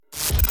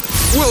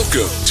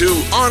Welcome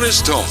to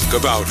Honest Talk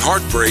about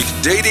heartbreak,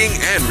 dating,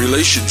 and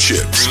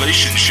relationships.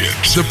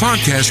 The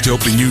podcast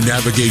helping you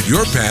navigate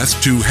your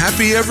path to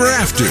happy ever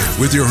after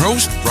with your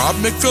host, Rob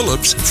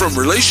McPhillips from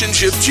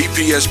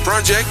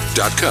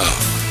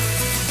RelationshipGPSProject.com.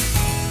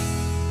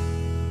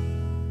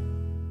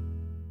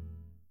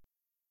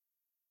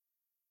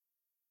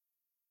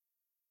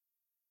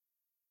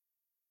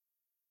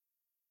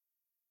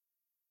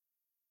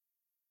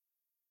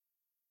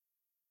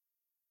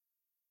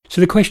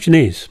 So the question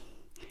is,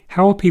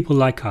 how are people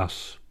like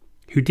us,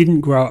 who didn't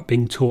grow up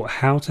being taught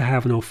how to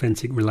have an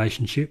authentic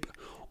relationship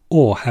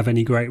or have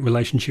any great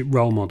relationship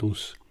role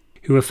models,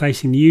 who are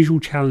facing the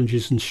usual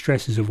challenges and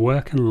stresses of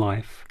work and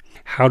life,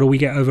 how do we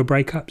get over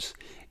breakups,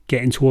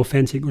 get into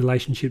authentic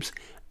relationships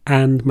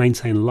and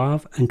maintain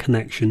love and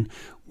connection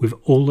with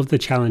all of the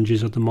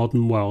challenges of the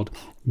modern world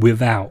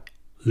without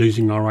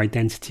losing our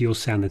identity or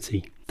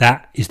sanity?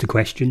 That is the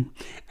question,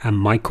 and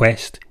my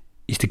quest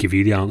is to give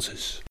you the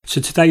answers.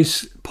 So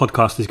today's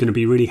podcast is going to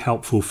be really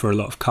helpful for a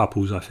lot of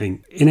couples, I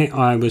think. In it,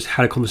 I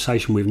had a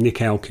conversation with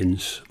Nick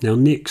Elkins. Now,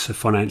 Nick's a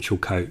financial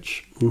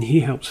coach, and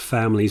he helps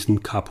families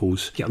and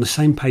couples get on the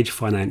same page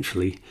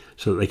financially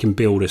so that they can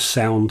build a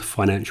sound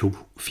financial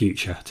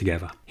future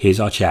together. Here's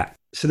our chat.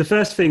 So the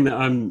first thing that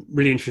I'm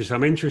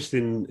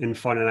interested in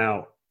finding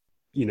out,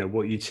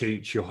 what you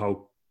teach, your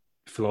whole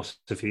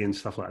philosophy and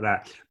stuff like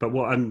that. But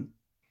what I'm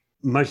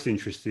most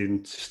interested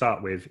in to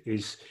start with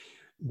is,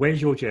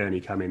 where's your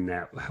journey coming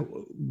now?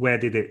 Where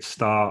did it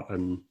start,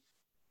 and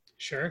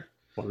Sure.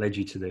 what led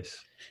you to this?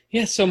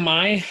 Yeah, so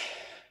my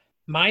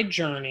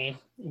journey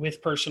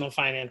with personal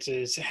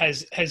finances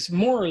has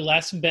more or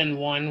less been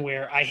one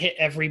where I hit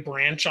every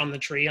branch on the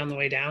tree on the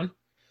way down.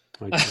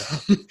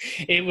 Okay.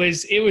 It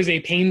was a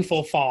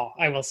painful fall,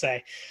 I will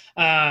say.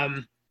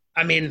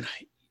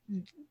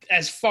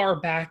 As far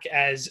back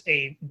as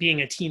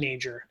being a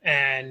teenager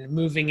and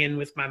moving in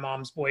with my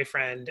mom's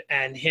boyfriend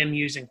and him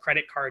using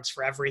credit cards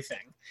for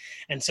everything.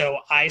 And so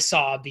I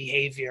saw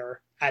behavior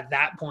at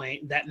that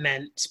point that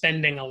meant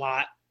spending a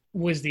lot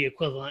was the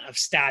equivalent of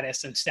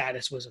status, and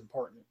status was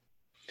important.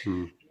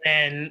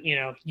 And,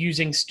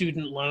 using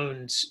student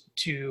loans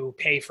to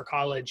pay for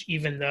college,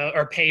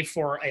 or pay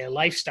for a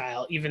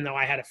lifestyle, even though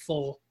I had a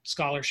full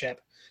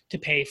scholarship to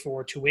pay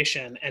for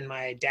tuition and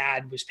my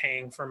dad was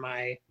paying for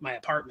my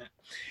apartment.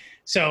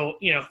 So,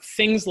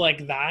 things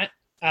like that,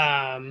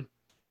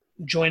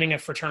 joining a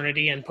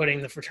fraternity and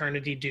putting the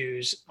fraternity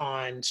dues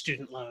on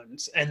student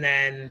loans, and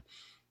then,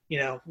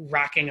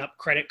 racking up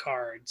credit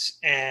cards.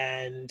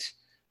 And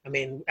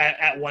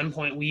at one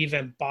point we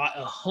even bought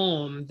a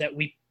home that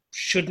we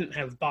shouldn't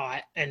have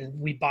bought. And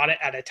we bought it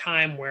at a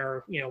time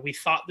where, we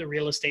thought the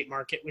real estate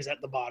market was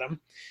at the bottom.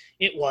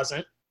 It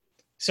wasn't.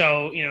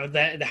 So,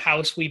 the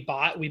house we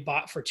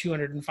bought for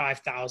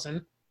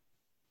 $205,000,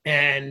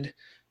 and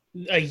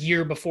a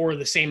year before,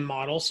 the same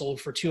model sold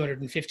for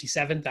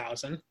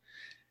 $257,000.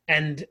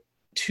 And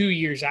 2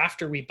 years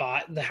after we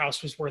bought, the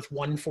house was worth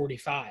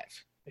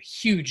 $145,000, a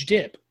huge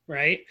dip.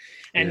 Right.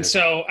 And Yeah.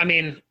 so,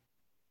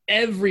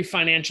 every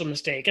financial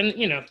mistake, and,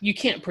 you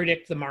can't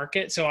predict the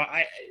market. So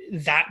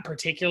that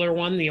particular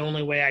one, the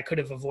only way I could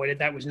have avoided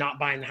that was not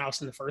buying the house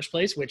in the first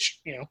place,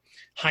 which,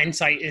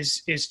 hindsight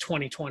is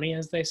 2020,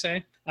 as they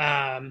say.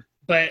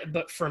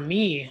 But for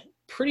me,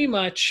 pretty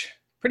much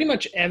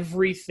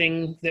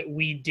everything that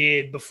we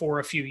did before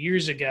a few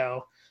years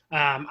ago,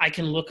 I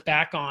can look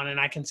back on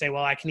and I can say,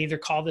 well, I can either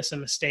call this a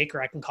mistake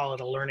or I can call it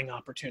a learning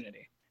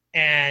opportunity.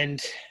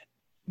 And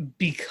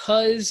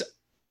because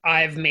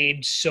I've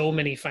made so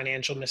many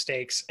financial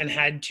mistakes and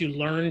had to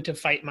learn to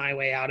fight my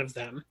way out of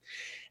them,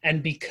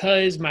 and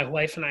because my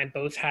wife and I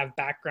both have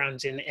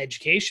backgrounds in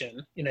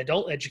education, in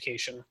adult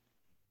education,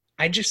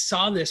 I just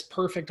saw this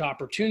perfect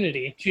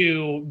opportunity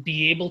to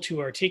be able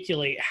to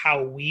articulate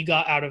how we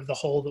got out of the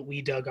hole that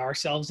we dug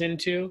ourselves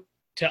into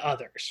to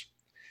others.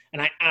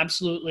 And I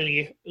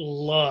absolutely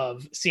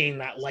love seeing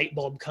that light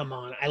bulb come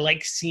on. I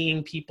like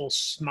seeing people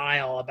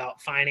smile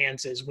about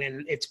finances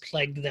when it's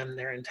plagued them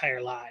their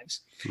entire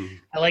lives. Mm-hmm.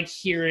 I like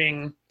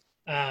hearing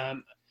a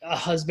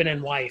husband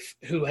and wife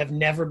who have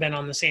never been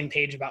on the same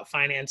page about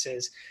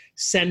finances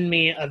send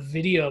me a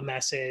video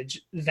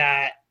message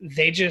that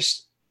they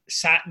just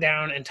sat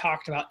down and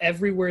talked about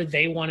everywhere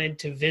they wanted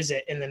to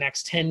visit in the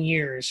next 10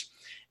 years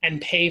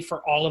and pay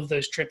for all of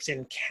those trips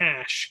in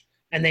cash.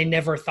 And they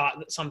never thought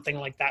that something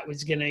like that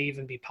was going to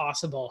even be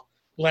possible,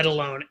 let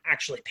alone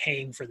actually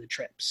paying for the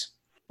trips.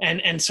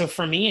 And so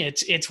for me,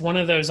 it's one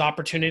of those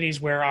opportunities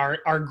where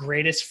our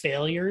greatest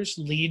failures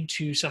lead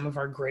to some of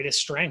our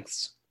greatest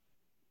strengths.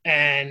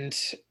 And,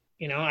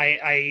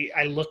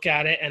 I look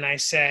at it and I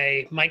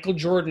say, Michael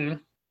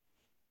Jordan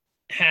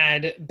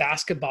had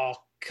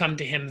basketball come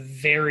to him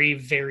very,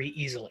 very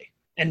easily.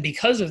 And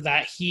because of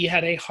that, he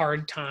had a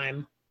hard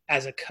time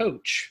as a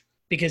coach,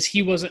 because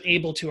he wasn't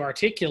able to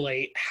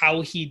articulate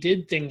how he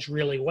did things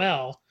really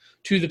well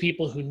to the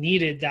people who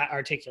needed that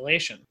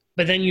articulation.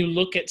 But then you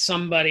look at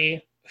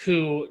somebody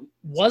who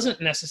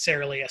wasn't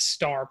necessarily a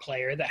star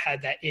player that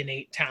had that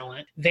innate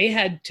talent. They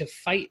had to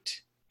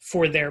fight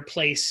for their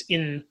place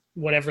in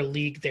whatever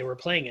league they were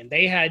playing in.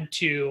 They had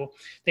to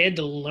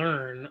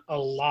learn a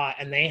lot,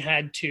 and they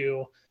had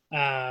to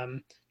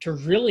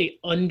really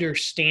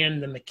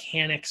understand the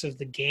mechanics of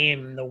the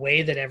game and the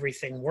way that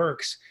everything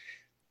works.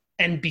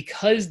 And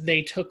because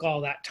they took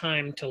all that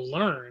time to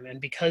learn, and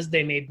because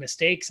they made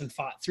mistakes and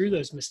fought through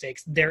those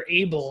mistakes, they're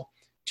able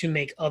to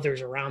make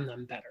others around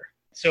them better.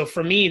 So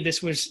for me,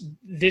 this was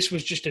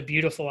just a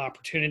beautiful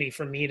opportunity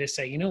for me to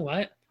say, you know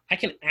what? I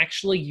can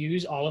actually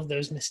use all of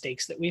those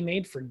mistakes that we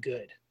made for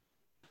good.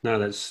 No,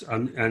 that's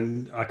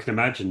and I can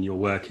imagine your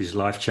work is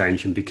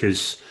life-changing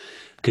because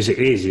it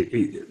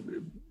is.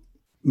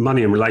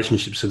 Money and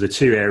relationships are the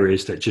two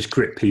areas that just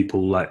grip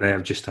people. Like they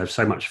have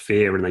so much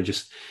fear, and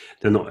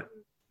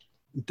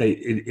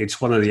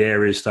it's one of the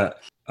areas that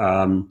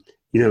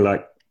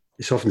like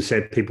it's often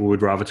said, people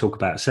would rather talk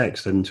about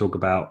sex than talk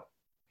about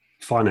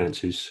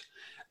finances.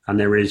 And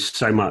there is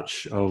so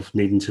much of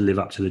needing to live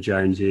up to the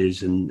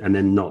Joneses and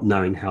then not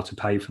knowing how to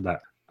pay for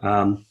that.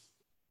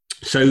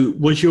 So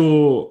was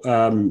your,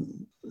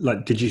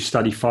 did you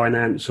study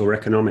finance or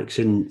economics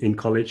in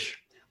college?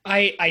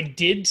 I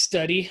did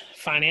study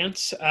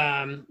finance.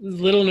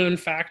 Little known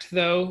fact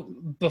though,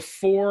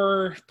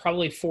 before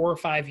probably 4 or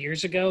 5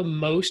 years ago,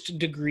 most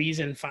degrees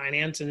in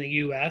finance in the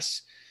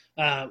US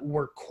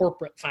were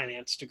corporate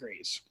finance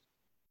degrees.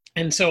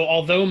 And so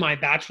although my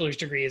bachelor's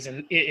degree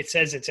it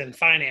says it's in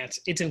finance,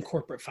 it's in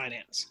corporate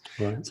finance.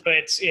 Right. So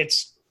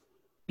it's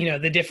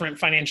the different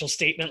financial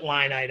statement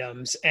line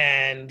items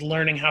and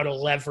learning how to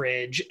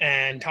leverage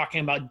and talking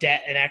about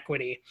debt and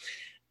equity.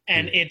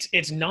 And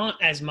it's not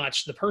as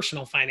much the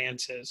personal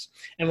finances.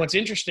 And what's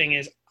interesting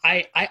is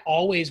I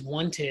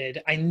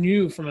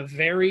knew from a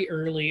very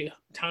early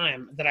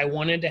time that I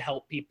wanted to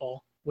help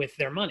people with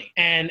their money.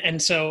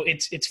 And so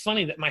it's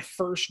funny that my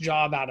first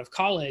job out of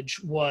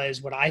college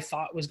was what I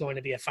thought was going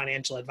to be a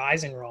financial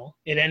advising role.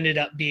 It ended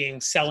up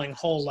being selling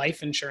whole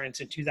life insurance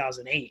in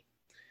 2008,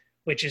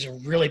 which is a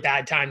really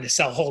bad time to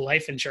sell whole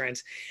life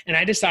insurance. And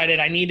I decided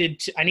I needed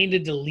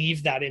to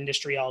leave that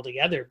industry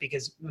altogether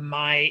because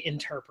my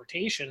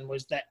interpretation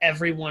was that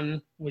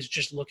everyone was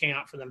just looking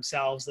out for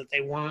themselves, that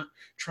they weren't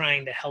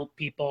trying to help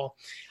people.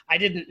 I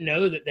didn't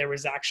know that there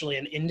was actually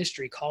an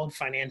industry called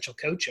financial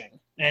coaching.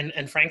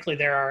 And frankly,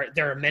 there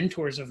are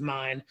mentors of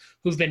mine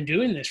who've been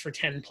doing this for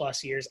 10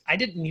 plus years. I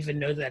didn't even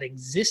know that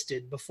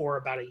existed before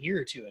about a year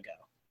or two ago.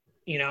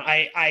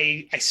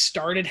 I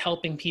started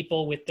helping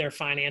people with their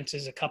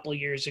finances a couple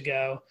years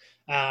ago.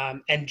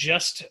 And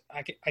just,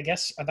 I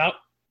guess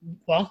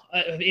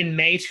in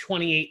May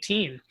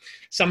 2018,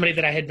 somebody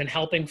that I had been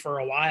helping for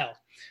a while,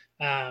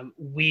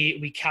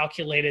 we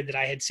calculated that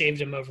I had saved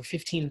him over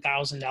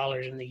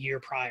 $15,000 in the year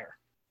prior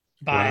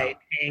by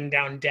paying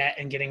down debt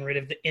and getting rid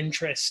of the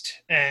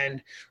interest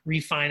and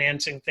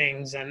refinancing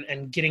things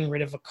and getting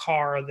rid of a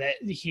car that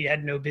he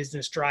had no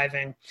business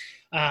driving.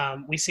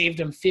 We saved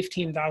him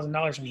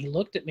 $15,000, and he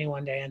looked at me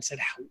one day and said,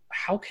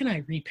 how can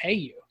I repay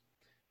you?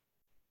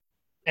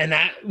 And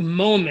that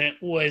moment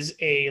was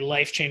a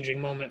life-changing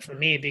moment for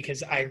me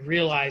because I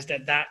realized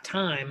at that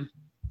time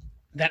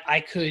that I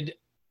could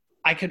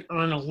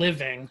earn a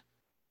living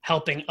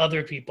helping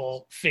other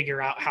people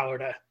figure out how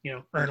to,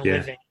 earn a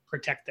living,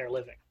 protect their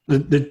living.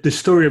 The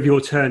story of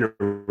your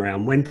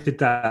turnaround, when did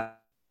that,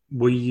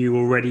 were you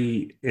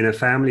already in a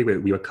family? Were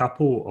you a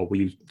couple, or were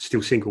you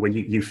still single when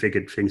you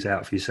figured things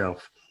out for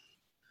yourself?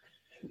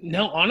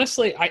 No,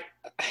 honestly,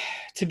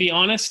 to be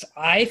honest,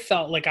 I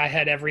felt like I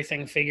had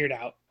everything figured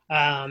out.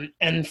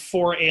 And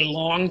for a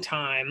long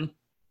time,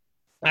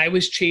 I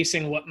was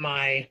chasing what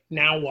my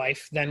now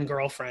wife, then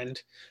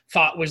girlfriend,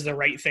 thought was the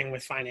right thing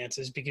with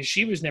finances because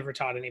she was never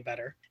taught any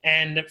better.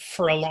 And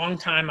for a long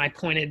time, I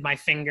pointed my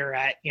finger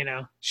at,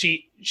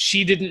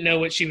 she didn't know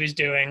what she was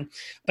doing,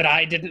 but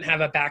I didn't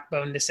have a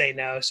backbone to say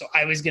no. So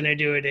I was going to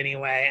do it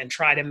anyway and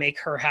try to make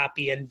her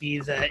happy and be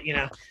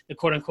the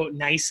quote unquote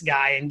nice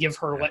guy and give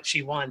her what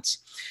she wants.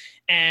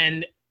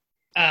 And,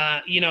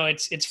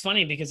 it's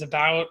funny because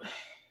about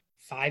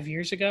 5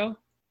 years ago,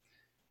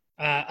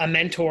 a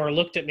mentor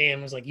looked at me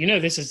and was like,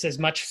 this is as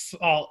much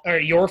fault or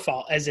your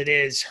fault as it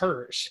is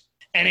hers.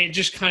 And it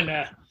just kind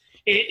of,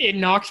 it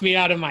knocked me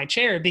out of my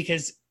chair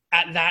because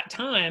at that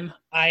time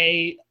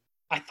I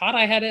thought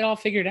I had it all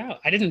figured out.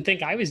 I didn't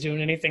think I was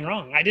doing anything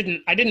wrong. I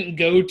didn't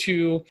go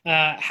to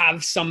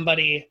have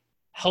somebody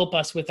help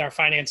us with our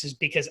finances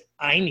because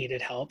I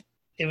needed help.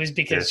 It was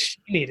because she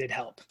needed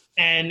help.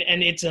 And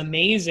it's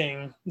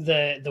amazing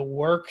the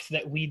work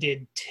that we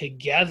did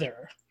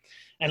together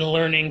and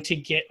learning to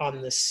get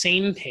on the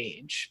same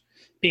page,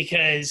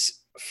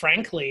 because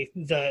frankly,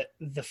 the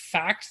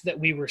fact that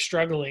we were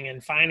struggling in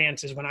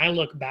finances, when I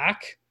look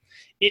back,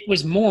 it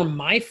was more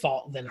my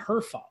fault than her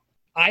fault.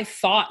 I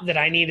thought that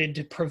I needed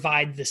to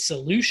provide the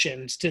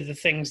solutions to the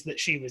things that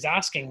she was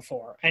asking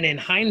for. And in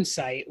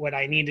hindsight, what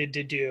I needed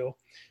to do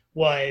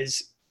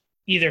was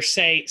either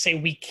say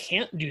we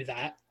can't do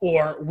that,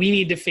 or we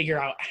need to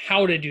figure out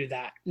how to do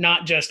that,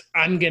 not just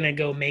I'm going to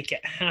go make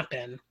it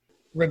happen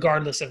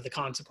regardless of the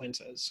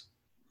consequences.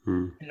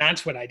 And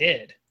that's what I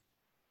did.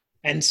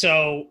 And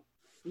so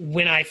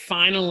when I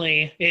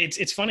finally,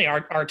 it's funny,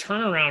 our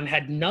turnaround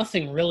had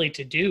nothing really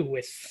to do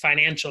with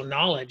financial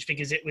knowledge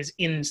because it was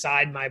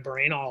inside my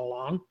brain all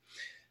along.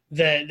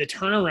 The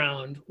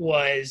turnaround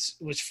was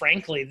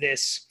frankly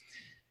this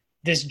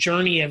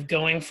journey of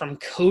going from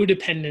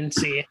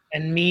codependency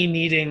and me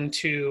needing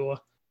to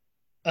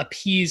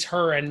appease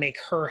her and make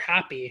her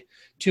happy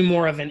to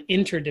more of an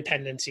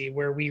interdependency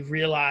where we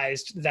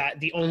realized that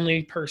the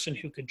only person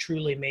who could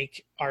truly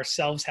make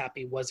ourselves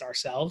happy was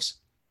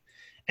ourselves.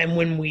 And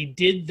when we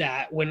did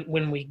that,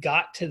 when we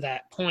got to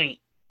that point,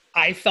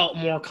 I felt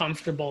more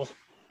comfortable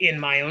in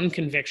my own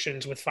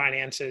convictions with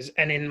finances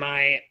and in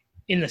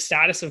the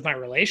status of my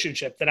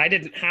relationship, that I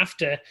didn't have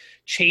to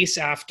chase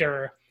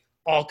after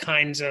all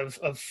kinds of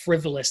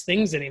frivolous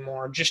things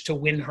anymore just to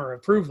win her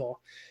approval,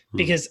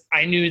 because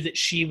I knew that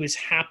she was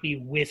happy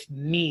with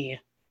me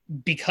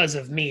because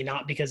of me,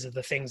 not because of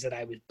the things that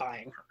I was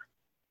buying her.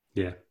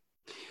 Yeah.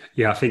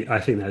 Yeah. I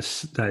think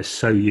that's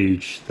so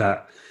huge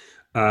that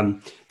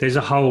there's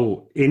a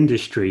whole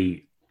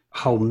industry,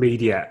 whole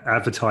media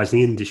advertising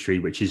industry,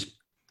 which is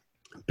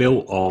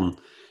built on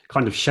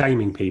kind of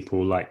shaming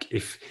people. Like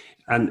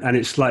and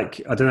it's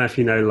like, I don't know if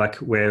you know, like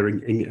where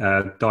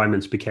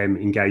diamonds became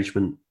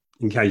engagement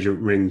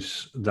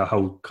rings, the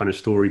whole kind of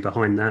story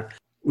behind that,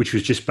 which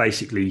was just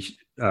basically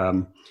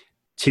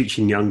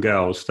teaching young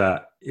girls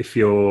that if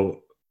your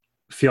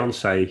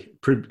fiance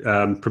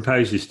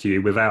proposes to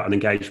you without an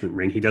engagement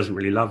ring, he doesn't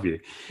really love you.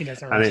 He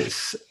doesn't.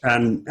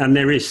 And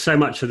there is so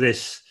much of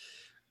this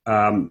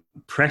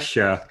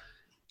pressure,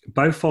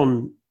 both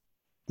on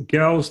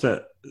girls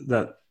that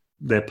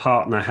their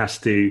partner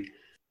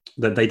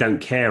that they don't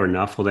care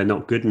enough or they're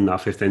not good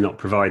enough if they're not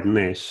providing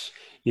this.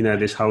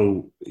 This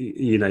whole,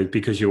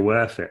 because you're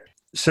worth it.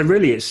 So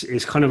really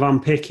it's kind of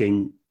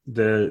unpicking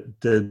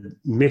the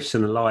myths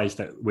and the lies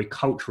that we're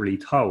culturally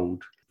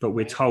told, but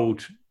we're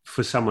told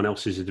for someone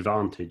else's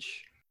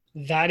advantage.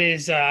 That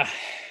is,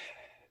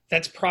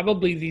 that's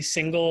probably the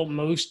single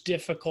most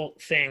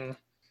difficult thing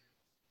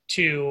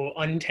to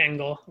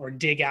untangle or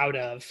dig out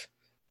of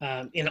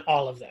in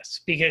all of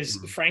this, because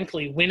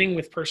frankly, winning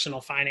with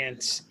personal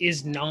finance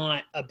is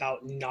not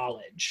about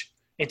knowledge.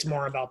 It's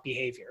more about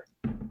behavior.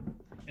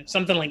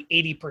 Something like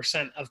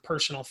 80% of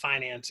personal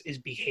finance is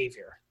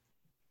behavior.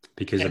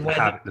 Because of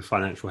the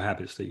financial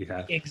habits that you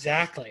have.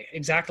 Exactly.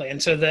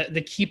 And so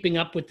the keeping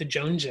up with the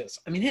Joneses,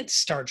 I mean, it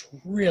starts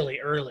really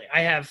early. I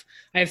have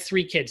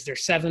 3 kids. They're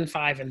 7,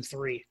 5, and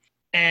 3.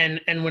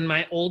 And when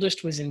my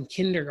oldest was in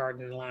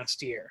kindergarten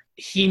last year,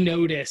 he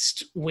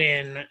noticed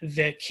when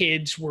the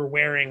kids were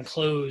wearing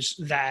clothes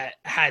that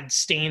had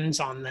stains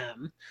on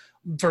them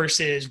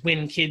versus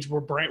when kids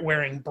were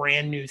wearing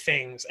brand new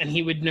things. And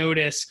he would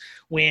notice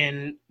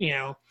when,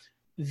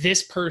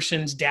 this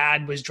person's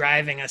dad was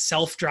driving a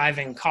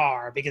self-driving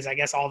car, because I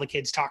guess all the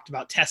kids talked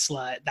about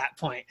Tesla at that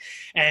point.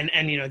 And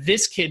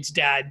this kid's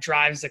dad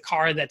drives a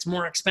car that's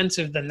more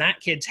expensive than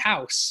that kid's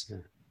house. Yeah.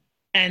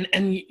 And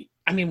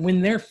I mean,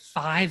 when they're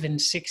 5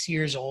 and 6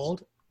 years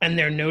old and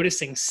they're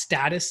noticing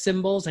status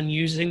symbols and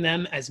using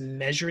them as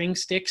measuring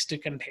sticks to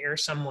compare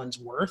someone's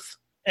worth,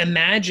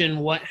 imagine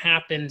what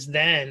happens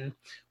then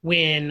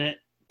when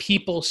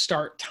people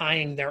start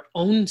tying their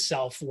own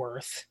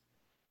self-worth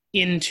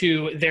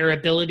into their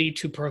ability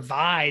to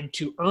provide,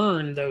 to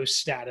earn those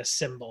status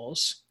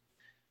symbols.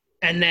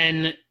 And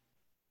then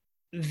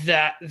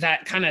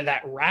that kind of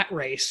that rat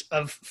race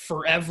of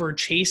forever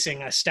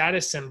chasing a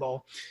status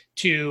symbol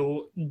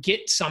to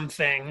get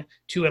something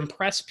to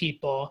impress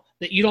people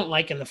that you don't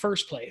like in the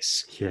first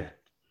place. Yeah.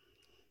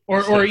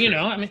 Or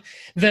I mean,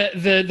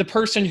 the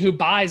person who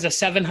buys a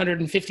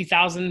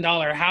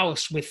 $750,000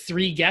 house with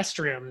 3 guest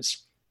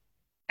rooms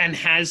and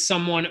has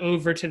someone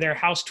over to their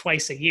house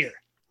twice a year.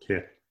 Yeah.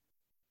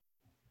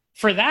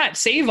 For that,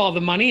 save all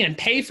the money and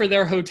pay for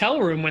their hotel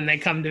room when they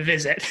come to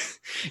visit.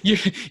 You're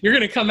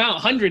going to come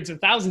out hundreds of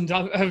thousands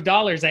of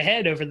dollars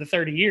ahead over the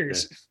 30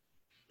 years.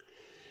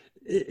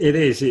 Yeah. It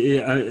is.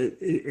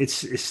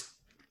 It's.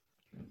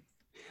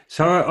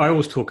 So I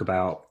always talk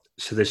about,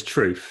 so there's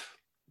truth,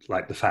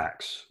 like the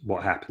facts,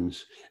 what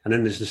happens. And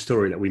then there's the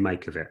story that we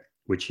make of it,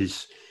 which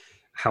is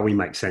how we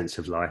make sense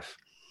of life.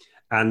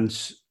 And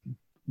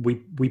we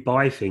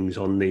buy things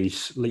on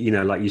these, like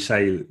you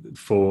say,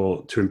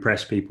 to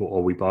impress people,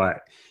 or we buy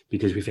it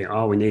because we think,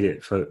 we need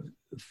it for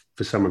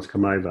someone to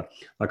come over.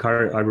 Like I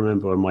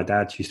remember when my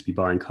dad used to be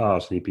buying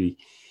cars, and he'd be,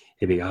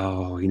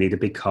 you need a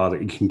big car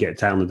that you can get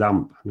down the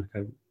dump. And I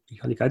go, you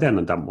only go down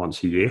the dump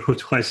once a year or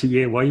twice a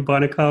year. Why are you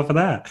buying a car for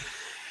that?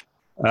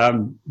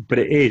 But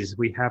it is,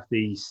 we have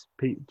these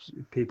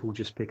people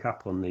just pick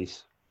up on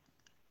these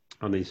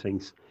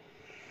things.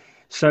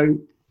 So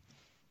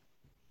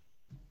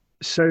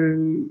I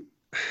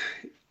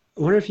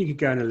wonder if you could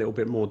go in a little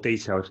bit more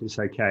detail, if it's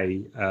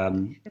okay,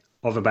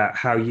 about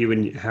how you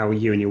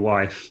and your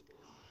wife,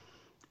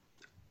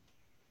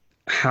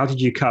 how did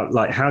you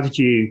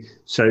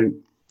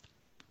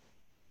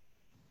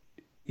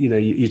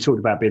you talked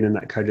about being in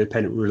that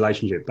codependent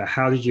relationship, but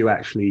how did you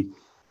actually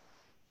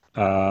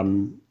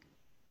bring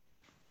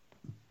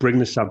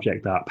the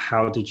subject up?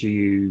 How did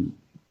you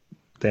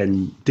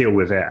then deal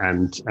with it,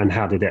 and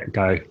how did it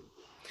go?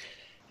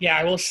 Yeah,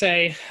 I will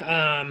say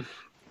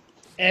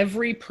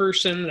every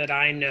person that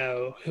I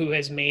know who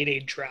has made a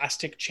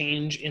drastic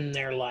change in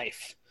their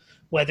life,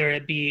 whether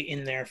it be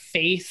in their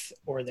faith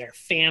or their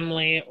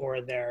family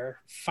or their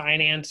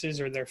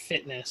finances or their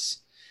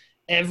fitness,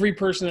 every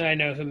person that I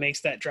know who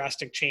makes that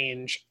drastic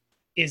change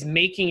is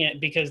making it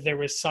because there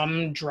was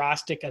some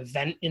drastic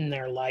event in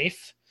their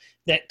life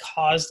that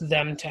caused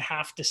them to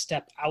have to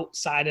step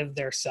outside of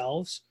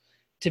themselves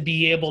to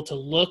be able to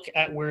look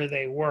at where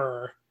they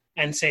were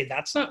and say,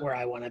 that's not where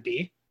I want to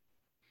be.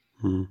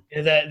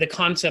 The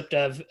concept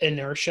of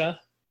inertia,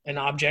 an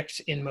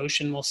object in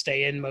motion will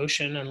stay in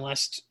motion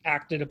unless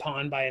acted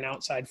upon by an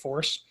outside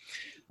force.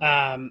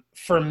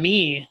 For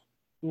me,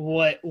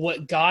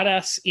 what got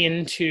us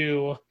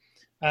into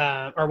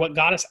or what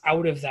got us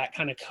out of that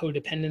kind of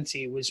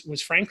codependency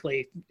was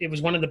frankly, it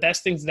was one of the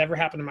best things that ever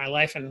happened in my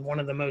life and one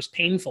of the most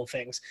painful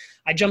things.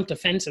 I jumped a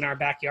fence in our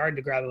backyard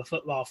to grab a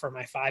football for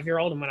my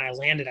 5-year-old, and when I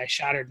landed, I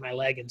shattered my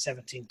leg in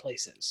 17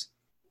 places.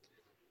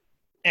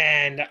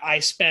 And I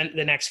spent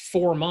the next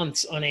 4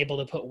 months unable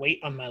to put weight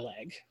on my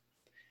leg.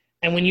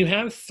 And when you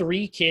have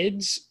 3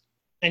 kids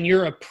and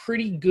you're a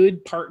pretty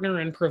good partner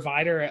and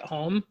provider at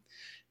home,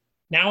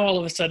 now all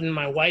of a sudden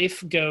my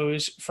wife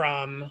goes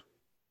from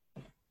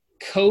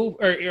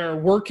or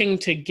working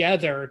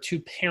together to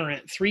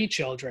parent 3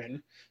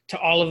 children to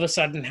all of a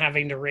sudden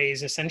having to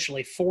raise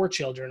essentially 4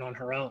 children on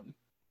her own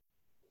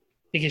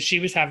because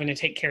she was having to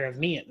take care of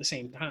me at the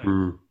same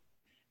time.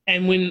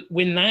 And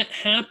when that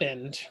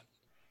happened,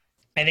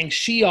 I think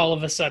she all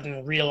of a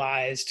sudden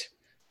realized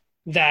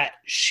that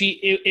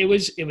it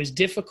was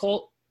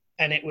difficult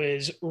and it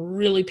was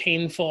really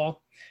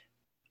painful,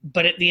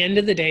 but at the end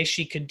of the day,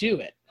 she could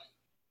do it.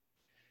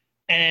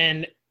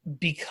 And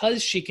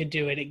because she could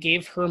do it, it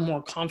gave her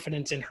more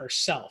confidence in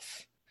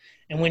herself.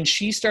 And when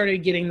she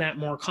started getting that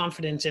more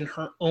confidence in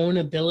her own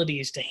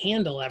abilities to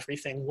handle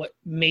everything, what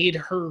made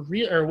her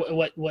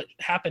what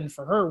happened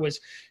for her was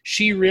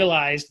she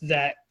realized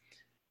that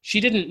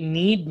she didn't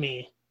need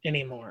me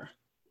anymore,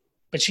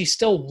 but she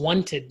still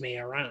wanted me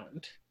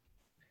around.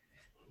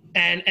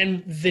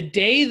 And the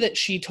day that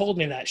she told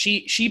me that,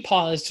 she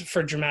paused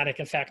for dramatic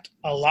effect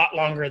a lot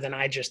longer than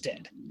I just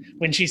did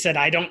when she said,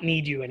 I don't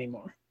need you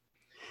anymore.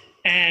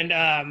 And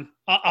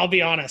I'll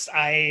be honest,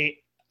 I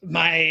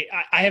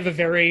have a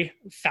very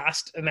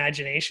fast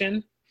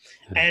imagination.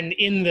 And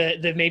in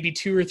the maybe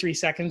 2 or 3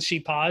 seconds she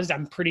paused,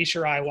 I'm pretty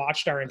sure I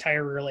watched our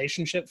entire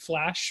relationship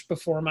flash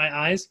before my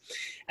eyes.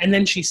 And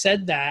then she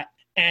said that,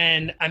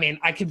 and I mean,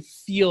 I could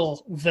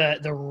feel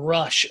the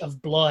rush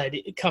of blood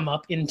come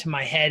up into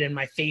my head and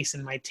my face,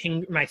 and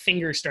my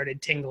fingers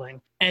started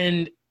tingling.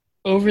 And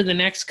over the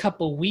next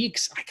couple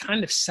weeks, I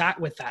kind of sat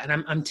with that.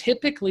 And I'm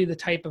typically the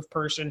type of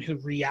person who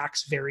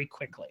reacts very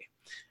quickly.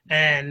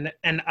 And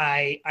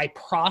I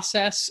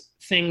process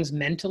things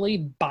mentally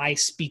by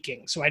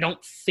speaking. So I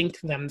don't think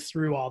them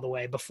through all the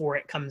way before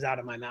it comes out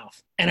of my mouth.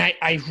 And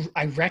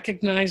I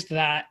recognized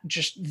that,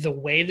 just the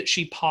way that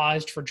she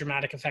paused for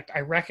dramatic effect, I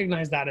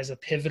recognized that as a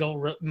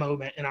pivotal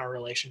moment in our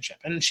relationship.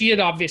 And she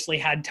had obviously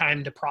had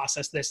time to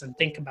process this and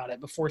think about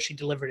it before she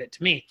delivered it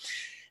to me.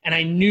 And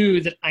I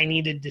knew that I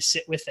needed to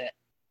sit with it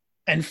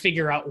and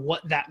figure out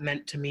what that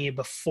meant to me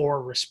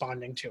before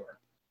responding to her.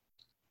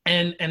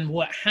 And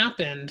what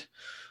happened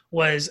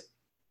was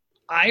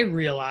I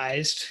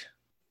realized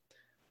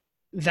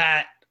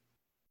that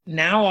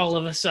now all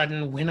of a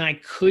sudden, when I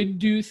could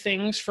do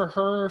things for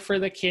her or for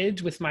the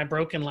kids with my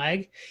broken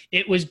leg,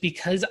 it was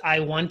because I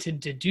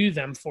wanted to do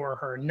them for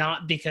her,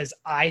 not because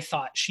I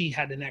thought she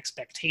had an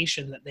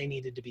expectation that they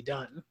needed to be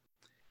done.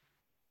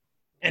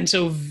 And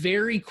so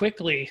very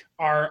quickly,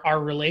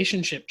 our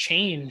relationship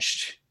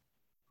changed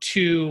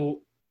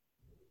to,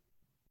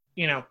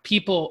 you know,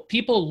 people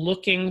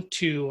looking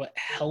to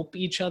help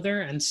each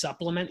other and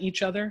supplement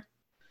each other,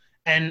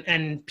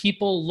 and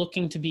people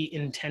looking to be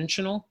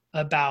intentional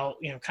about,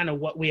 you know, kind of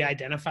what we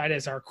identified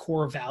as our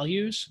core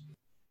values.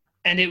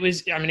 And it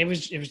was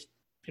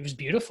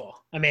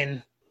beautiful. I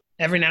mean,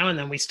 every now and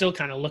then we still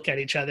kind of look at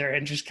each other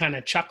and just kind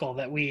of chuckle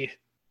that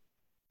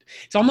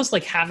it's almost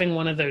like having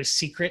one of those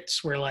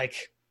secrets where,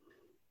 like,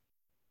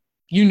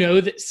 you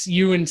know that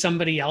you and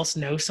somebody else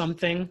know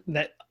something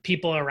that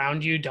people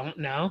around you don't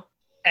know.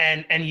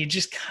 And you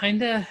just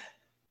kind of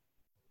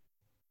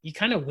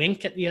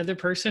wink at the other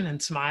person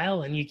and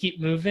smile, and you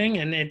keep moving.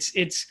 And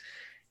it's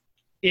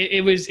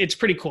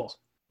pretty cool.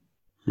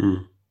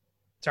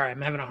 Sorry,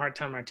 I'm having a hard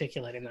time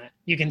articulating that.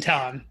 You can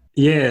tell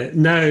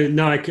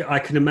I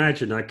can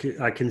imagine. I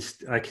can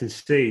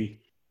see.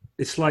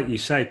 It's like you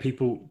say,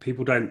 people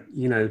don't,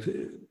 you know,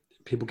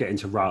 people get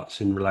into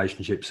ruts in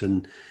relationships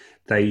and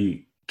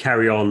they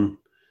carry on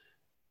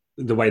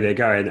the way they're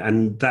going,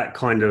 and that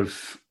kind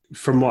of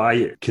from what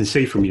I can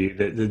see from you,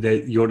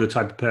 that you're the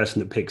type of person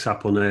that picks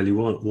up on early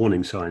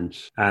warning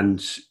signs.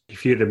 And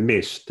if you'd have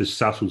missed the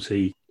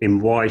subtlety in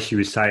why she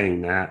was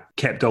saying that,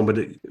 kept on with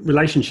it.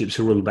 Relationships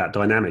are all about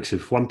dynamics.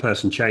 If one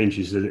person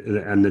changes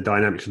and the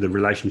dynamics of the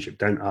relationship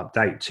don't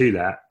update to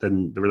that,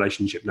 then the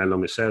relationship no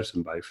longer serves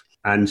them both.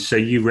 And so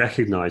you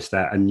recognized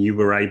that, and you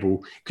were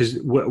able, because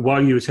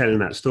while you were telling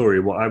that story,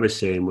 what I was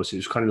seeing was it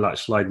was kind of like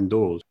sliding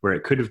doors, where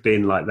it could have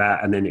been like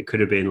that, and then it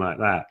could have been like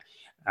that.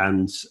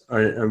 And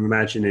I'm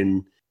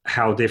imagining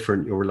how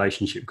different your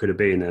relationship could have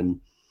been.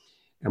 And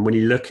when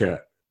you look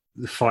at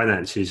the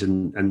finances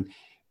and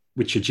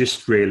which are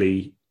just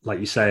really, like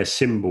you say, a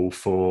symbol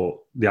for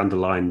the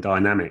underlying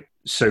dynamic.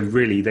 So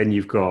really then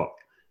you've got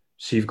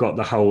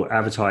the whole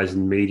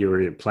advertising media,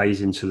 and it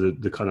plays into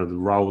the kind of the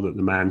role that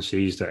the man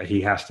sees, that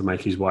he has to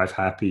make his wife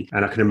happy.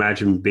 And I can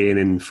imagine being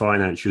in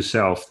finance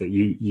yourself, that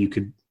you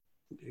could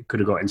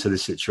have got into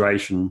this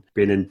situation,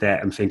 being in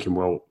debt and thinking,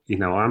 well, I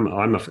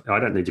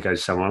don't need to go to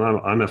someone.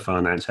 I'm a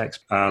finance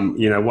expert.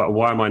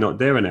 Why am I not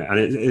doing it? And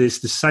it's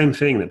the same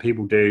thing that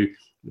people do.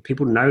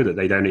 People know that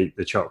they don't eat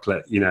the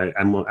chocolate,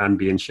 and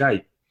be in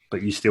shape,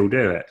 but you still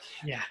do it.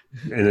 Yeah.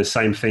 And the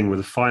same thing with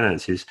the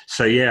finances.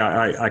 So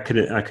yeah, I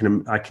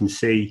can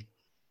see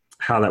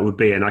how that would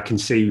be. And I can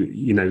see,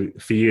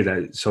 for you, that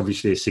it's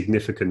obviously a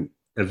significant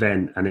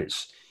event, and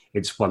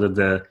it's one of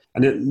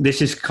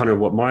this is kind of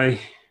what my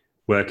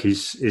work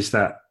is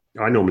that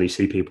I normally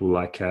see people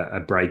like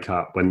a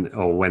breakup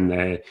when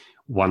they're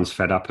one's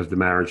fed up of the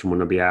marriage and want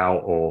to be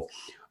out, or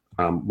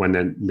when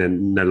they're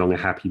no longer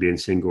happy being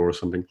single or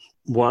something.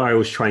 What I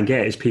always try and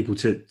get is people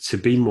to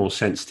be more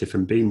sensitive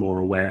and be more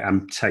aware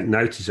and take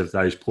notice of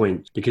those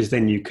points, because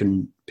then you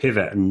can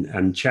pivot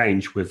and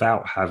change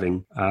without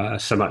having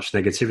so much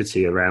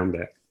negativity around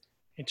it.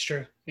 It's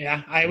true.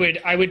 Yeah. I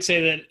would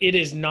say that it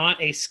is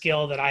not a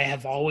skill that I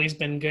have always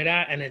been good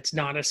at, and it's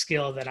not a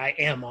skill that I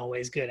am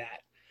always good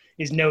at,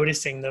 is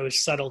noticing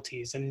those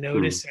subtleties and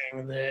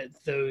noticing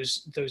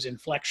those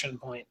inflection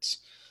points.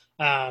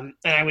 And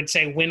I would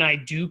say when I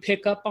do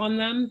pick up on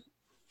them,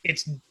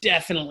 it's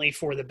definitely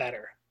for the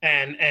better.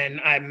 And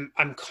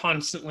I'm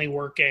constantly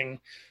working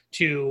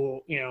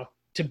to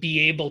be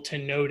able to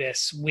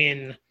notice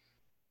when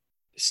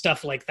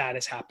stuff like that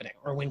is happening,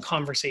 or when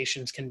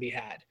conversations can be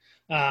had.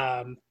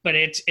 But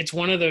it's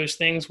one of those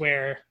things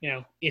where,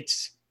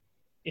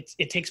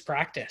 it takes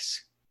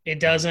practice.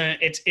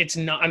 It's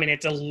not,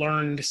 it's a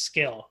learned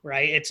skill,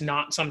 right? It's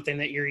not something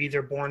that you're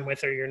either born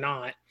with or you're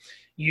not.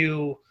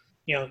 You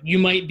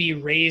might be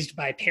raised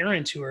by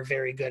parents who are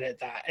very good at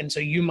that, and so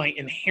you might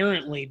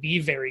inherently be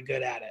very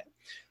good at it.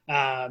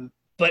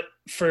 But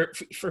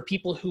for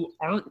people who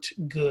aren't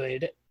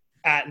good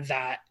at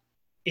that,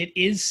 it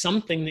is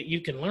something that you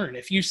can learn.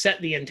 If you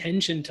set the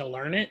intention to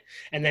learn it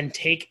and then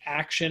take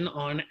action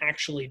on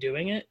actually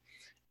doing it,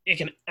 it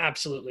can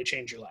absolutely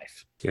change your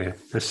life. Yeah,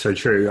 that's so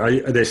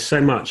true. There's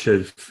so much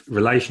of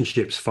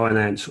relationships,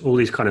 finance, all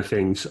these kind of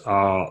things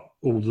are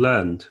all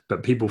learned,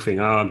 but people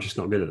think, I'm just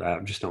not good at that.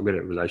 I'm just not good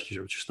at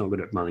relationships. I'm just not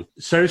good at money.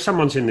 So if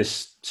someone's in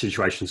this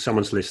situation,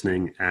 someone's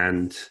listening,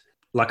 and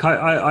like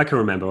I can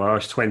remember when I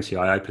was 20,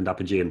 I opened up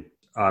a gym.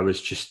 I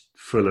was just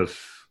full of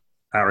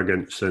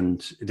arrogance, and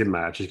it didn't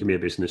matter. Just give me a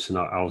business and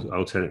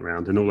I'll turn it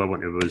around. And all I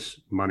wanted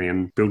was money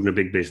and building a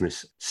big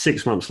business.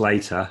 6 months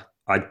later,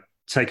 I'd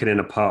taken in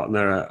a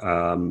partner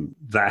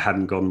that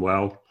hadn't gone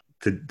well.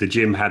 The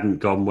gym hadn't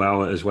gone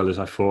well as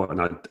I thought,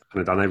 and I'd kind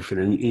of done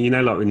everything.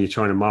 And like when you're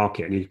trying to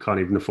market and you can't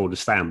even afford a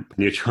stamp,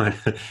 and you're trying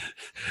to,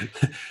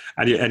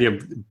 and you're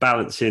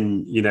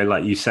balancing,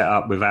 like you set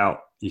up without,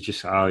 you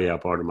just, I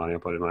borrowed the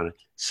money.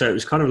 So it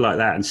was kind of like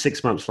that. And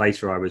 6 months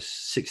later, I was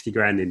 60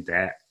 grand in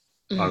debt.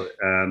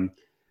 And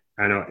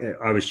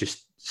I was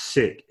just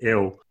sick,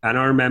 ill. And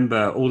I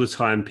remember all the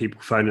time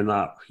people phoning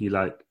up, you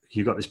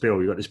got this bill.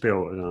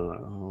 And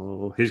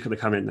I'm like, who's going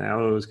to come in now?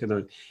 Who's going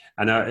to?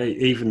 And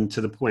even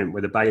to the point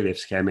where the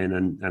bailiffs came in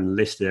and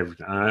listed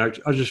everything. And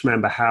I just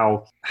remember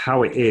how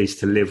it is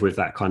to live with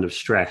that kind of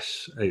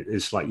stress.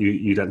 It's like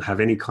you don't have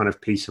any kind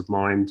of peace of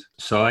mind.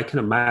 So I can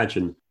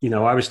imagine,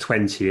 I was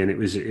 20 and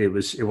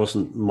it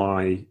wasn't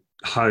my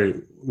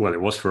home. Well,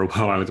 it was for a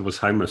while. I was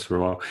homeless for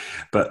a while.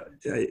 But,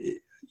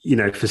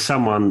 for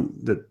someone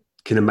that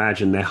can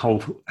imagine their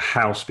whole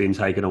house being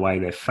taken away,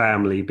 their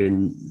family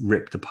being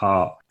ripped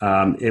apart,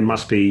 it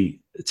must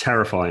be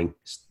terrifying.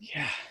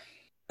 Yeah.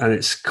 And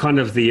it's kind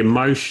of the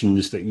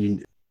emotions that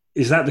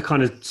is that the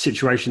kind of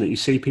situation that you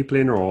see people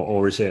in,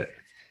 or is it?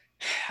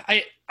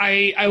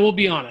 I will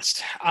be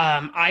honest.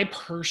 I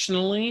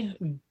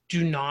personally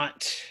do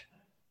not,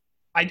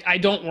 I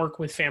don't work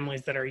with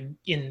families that are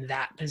in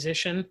that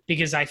position,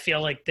 because I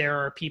feel like there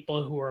are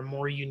people who are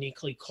more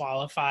uniquely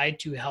qualified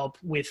to help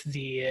with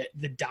the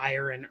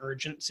dire and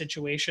urgent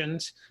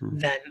situations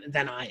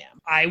than I am.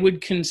 I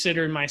would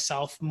consider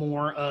myself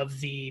more of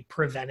the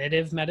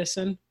preventative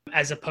medicine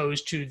as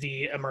opposed to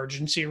the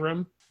emergency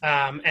room.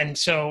 And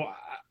so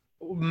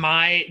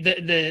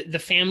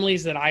the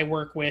families that I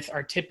work with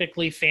are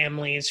typically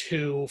families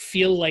who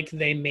feel like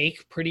they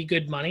make pretty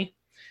good money,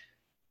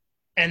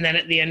 And then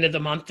at the end of the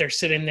month, they're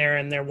sitting there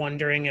and they're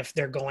wondering if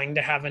they're going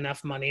to have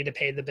enough money to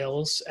pay the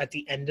bills at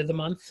the end of the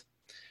month.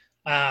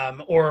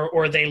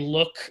 Or they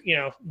look,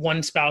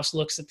 one spouse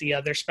looks at the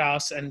other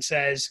spouse and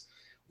says,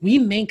 we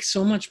make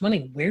so much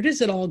money. Where does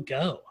it all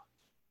go?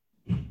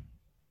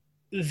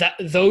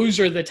 Those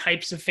are the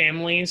types of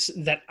families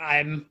that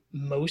I'm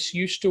most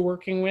used to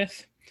working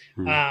with.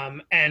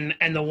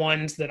 And the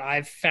ones that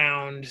I've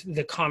found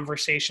the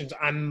conversations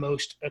I'm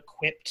most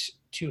equipped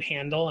to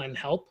handle and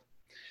help.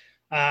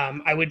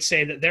 I would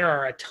say that there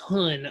are a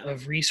ton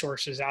of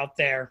resources out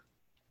there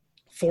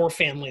for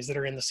families that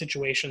are in the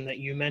situation that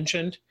you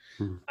mentioned.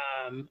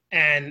 And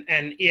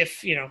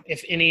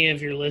if any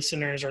of your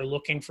listeners are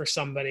looking for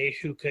somebody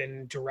who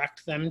can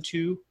direct them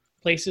to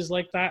places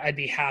like that, I'd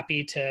be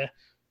happy to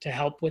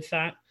help with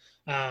that.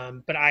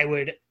 But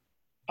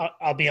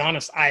I'll be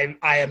honest, I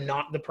am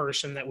not the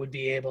person that would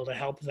be able to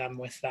help them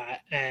with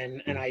that.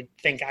 And I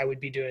think I would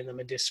be doing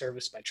them a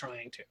disservice by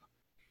trying to.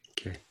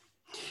 Okay.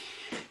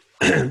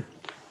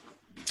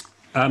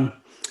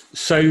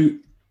 So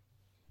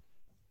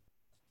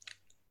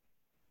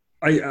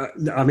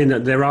I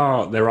mean, there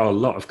are a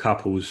lot of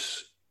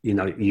couples,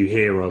 you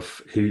hear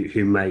of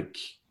who make,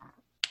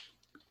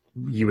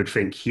 you would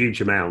think,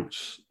 huge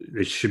amounts.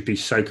 It should be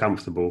so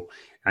comfortable.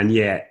 And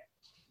yet,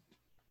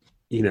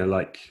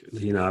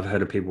 I've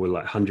heard of people with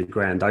like 100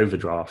 grand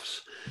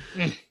overdrafts.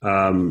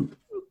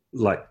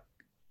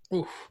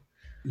 Oof.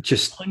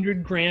 Just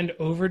 100 grand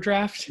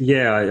overdraft.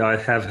 Yeah. I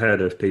have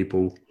heard of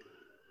people,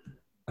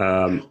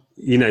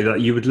 that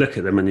you would look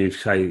at them and you'd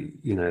say,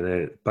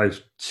 they're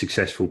both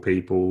successful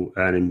people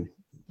earning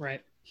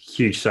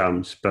huge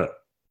sums, but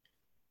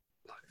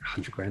like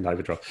 100 grand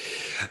overdraft.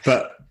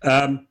 But,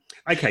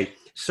 okay.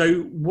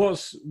 So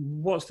what's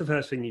the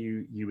first thing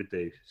you would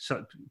do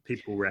so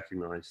people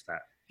recognize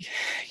that?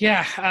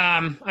 Yeah.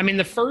 I mean,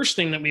 the first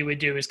thing that we would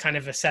do is kind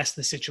of assess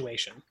the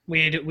situation.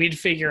 We'd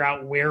figure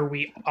out where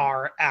we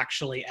are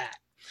actually at.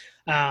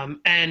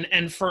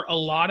 And for a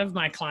lot of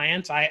my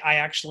clients, I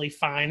actually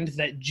find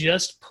that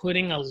just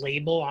putting a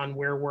label on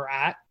where we're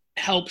at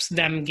helps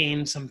them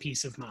gain some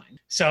peace of mind.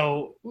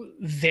 So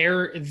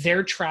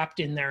they're trapped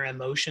in their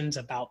emotions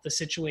about the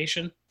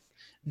situation.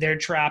 They're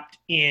trapped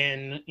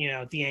in,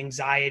 the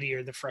anxiety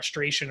or the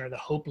frustration or the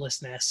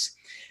hopelessness,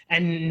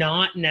 and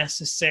not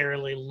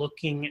necessarily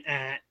looking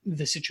at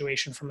the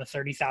situation from a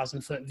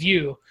 30,000 foot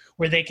view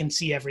where they can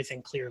see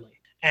everything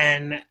clearly.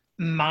 And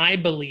my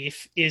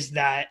belief is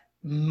that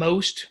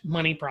most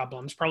money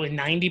problems, probably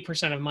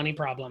 90% of money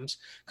problems,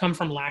 come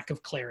from lack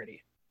of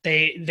clarity.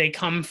 They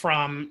come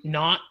from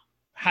not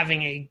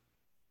having a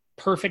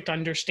perfect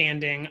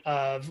understanding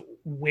of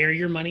where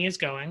your money is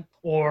going,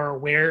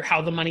 or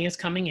how the money is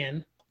coming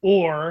in,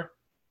 or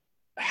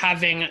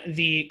having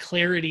the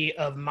clarity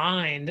of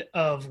mind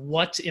of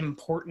what's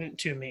important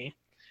to me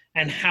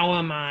and how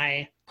am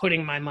I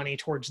putting my money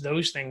towards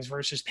those things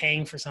versus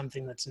paying for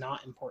something that's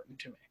not important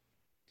to me.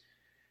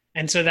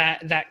 And so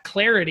that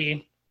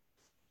clarity,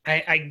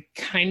 I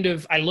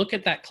look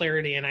at that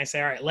clarity and I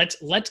say, all right,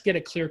 let's get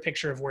a clear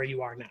picture of where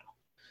you are now.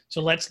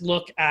 So let's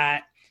look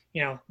at,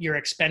 your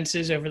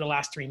expenses over the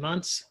last 3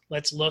 months.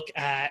 Let's look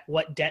at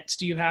what debts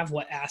do you have?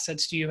 What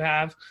assets do you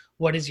have?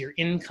 What is your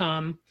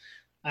income?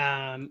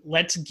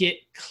 Let's get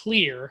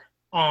clear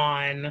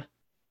on,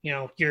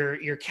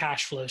 your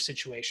cash flow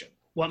situation.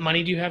 What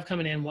money do you have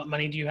coming in? What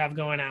money do you have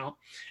going out?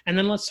 And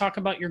then let's talk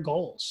about your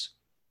goals.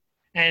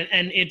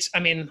 And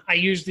I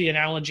used the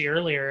analogy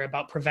earlier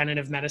about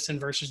preventative medicine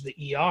versus the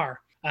ER.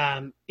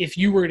 If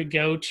you were to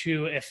go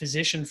to a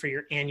physician for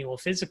your annual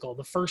physical,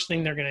 the first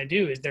thing they're going to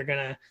do is they're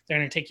going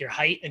to take your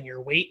height and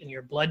your weight and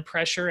your blood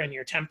pressure and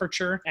your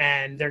temperature,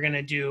 and they're going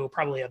to do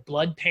probably a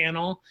blood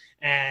panel,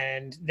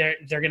 and they're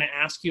going to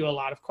ask you a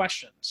lot of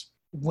questions.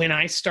 When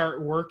I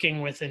start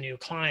working with a new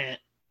client,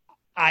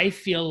 I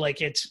feel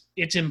like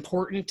it's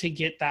important to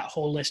get that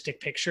holistic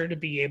picture to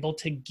be able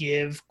to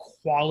give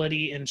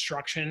quality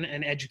instruction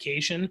and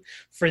education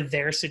for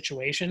their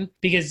situation.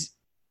 Because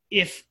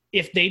if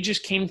they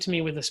just came to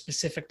me with a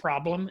specific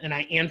problem and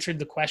I answered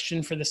the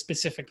question for the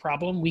specific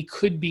problem, we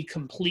could be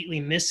completely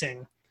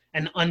missing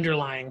an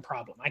underlying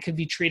problem. I could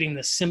be treating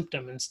the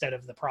symptom instead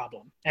of the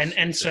problem.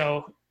 And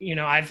so,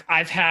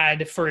 I've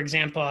had, for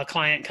example, a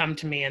client come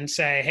to me and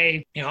say,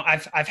 hey,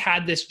 I've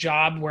had this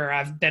job where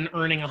I've been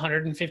earning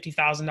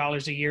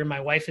 $150,000 a year.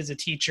 My wife is a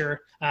teacher.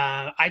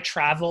 I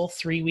travel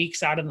 3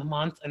 weeks out of the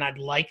month and I'd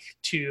like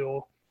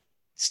to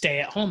stay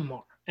at home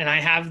more. And I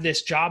have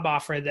this job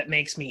offer that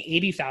makes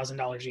me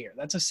 $80,000 a year.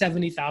 That's a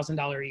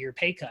 $70,000 a year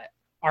pay cut.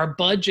 Our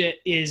budget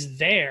is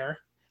there.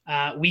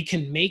 We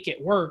can make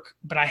it work,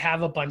 but I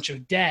have a bunch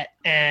of debt,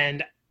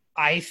 and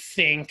I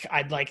think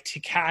I'd like to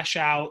cash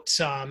out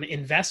some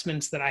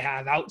investments that I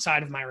have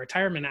outside of my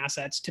retirement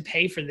assets to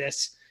pay for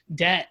this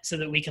debt so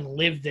that we can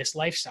live this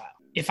lifestyle.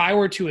 If I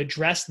were to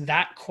address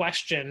that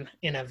question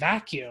in a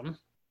vacuum,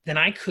 then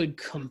I could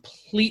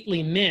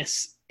completely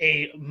miss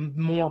a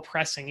more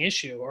pressing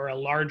issue or a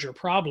larger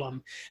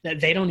problem that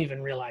they don't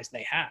even realize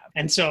they have.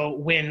 And so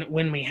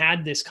when we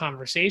had this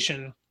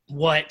conversation,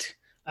 what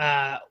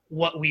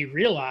what we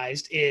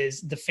realized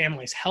is the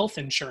family's health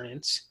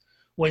insurance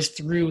was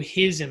through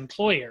his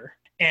employer,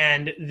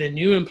 and the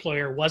new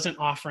employer wasn't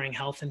offering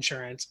health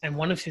insurance, and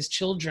one of his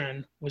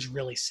children was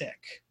really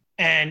sick.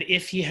 And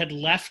if he had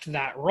left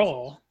that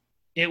role,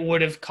 it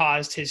would have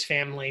caused his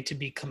family to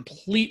be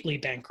completely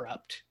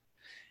bankrupt.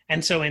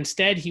 And so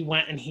instead, he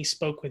went and he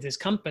spoke with his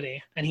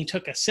company, and he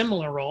took a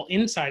similar role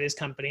inside his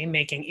company,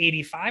 making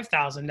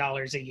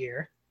 $85,000 a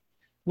year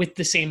with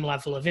the same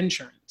level of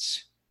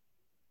insurance.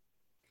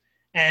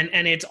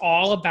 And it's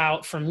all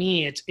about, for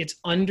me, it's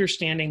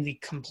understanding the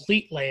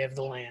complete lay of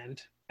the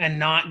land and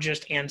not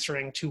just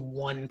answering to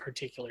one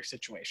particular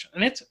situation.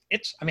 And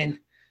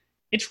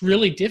it's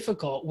really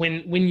difficult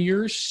when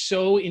you're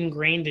so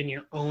ingrained in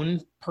your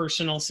own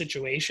personal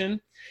situation.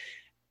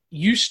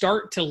 You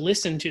start to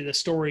listen to the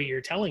story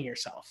you're telling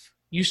yourself.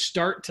 You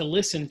start to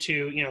listen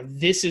to,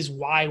 this is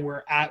why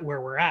we're at where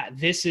we're at.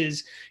 This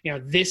is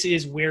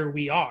where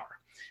we are.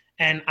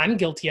 And I'm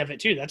guilty of it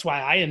too. That's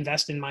why I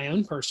invest in my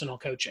own personal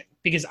coaching,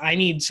 because I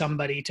need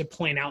somebody to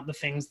point out the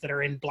things that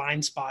are in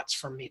blind spots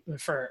for me,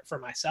 for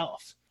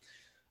myself.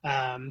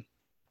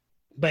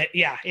 But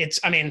yeah,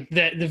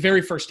 the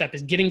very first step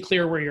is getting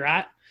clear where you're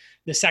at.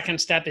 The second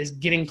step is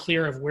getting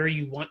clear of where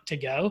you want to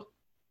go.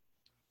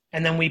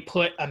 And then we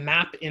put a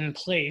map in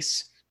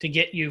place to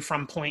get you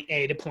from point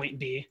A to point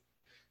B.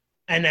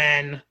 And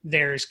then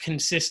there's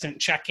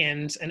consistent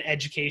check-ins and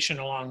education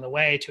along the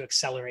way to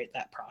accelerate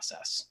that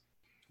process.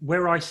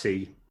 Where I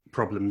see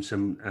problems,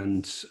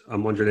 and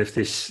I'm wondering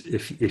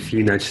if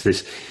you notice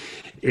this,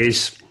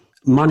 is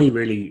money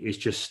really is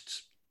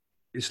just,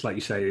 it's like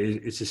you say,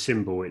 it's a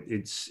symbol.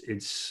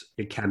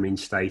 It can mean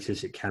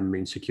status, it can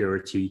mean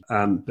security,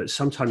 but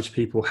sometimes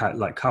people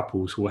like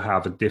couples will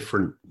have a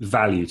different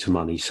value to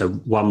money. So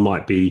one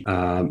might be,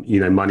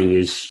 money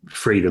is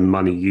freedom.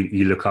 Money,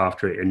 you look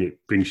after it, and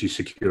it brings you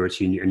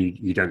security, and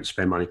you don't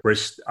spend money.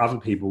 Whereas other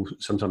people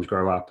sometimes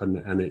grow up,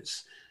 and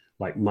it's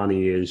like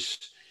money is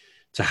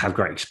to have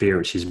great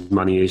experiences.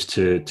 Money is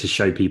to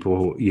show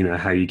people,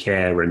 how you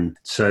care, and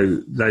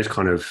so those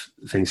kind of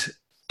things.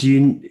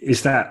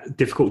 Is that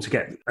difficult to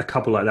get a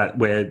couple like that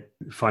where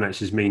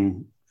finances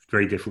mean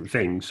very different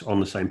things on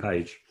the same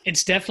page?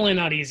 It's definitely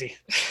not easy.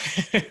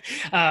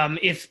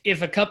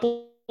 If a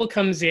couple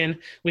comes in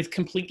with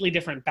completely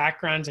different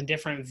backgrounds and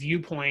different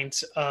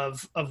viewpoints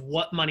of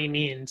what money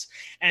means,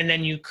 and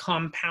then you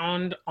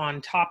compound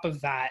on top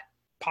of that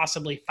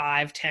possibly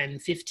 5, 10,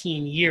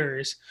 15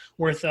 years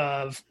worth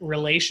of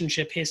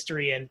relationship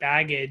history and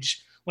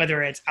baggage,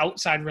 whether it's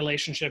outside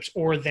relationships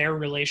or their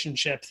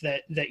relationship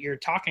that you're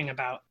talking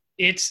about,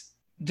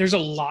 there's a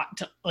lot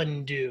to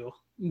undo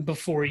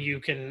before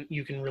you can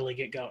really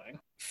get going.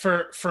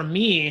 For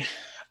me,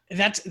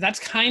 that's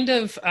kind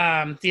of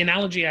the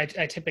analogy I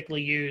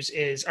typically use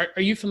is, are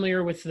you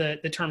familiar with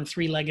the term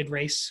three-legged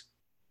race?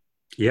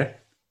 Yeah.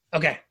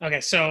 Okay.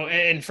 So,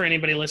 and for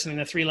anybody listening,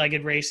 the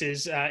three-legged race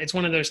is, it's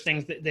one of those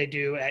things that they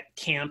do at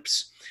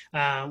camps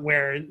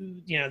where,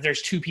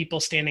 there's two people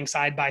standing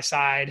side by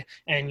side,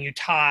 and you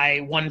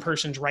tie one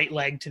person's right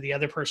leg to the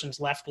other person's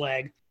left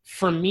leg.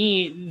 For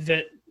me,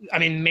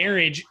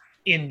 marriage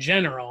in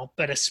general,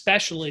 but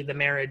especially the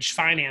marriage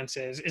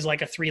finances, is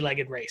like a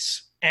three-legged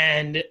race.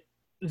 And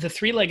the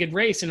three-legged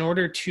race, in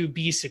order to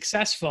be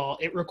successful,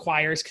 it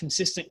requires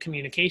consistent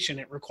communication.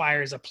 It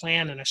requires a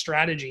plan and a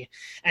strategy,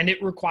 and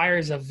it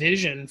requires a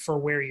vision for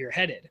where you're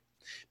headed.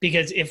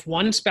 Because if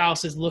one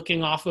spouse is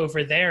looking off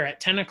over there at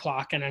 10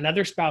 o'clock and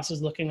another spouse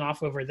is looking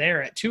off over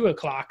there at 2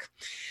 o'clock,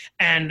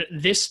 and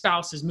this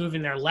spouse is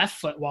moving their left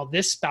foot while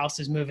this spouse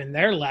is moving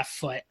their left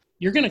foot,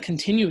 you're going to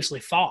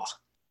continuously fall.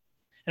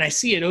 And I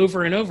see it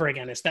over and over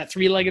again. It's that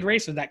three-legged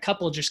race where that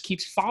couple just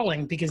keeps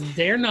falling because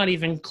they're not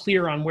even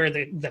clear on where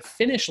the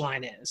finish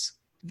line is.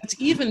 That's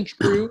even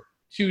true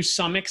to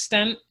some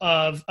extent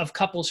of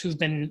couples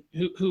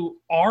who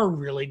are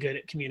really good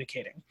at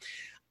communicating.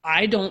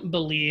 I don't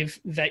believe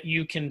that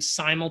you can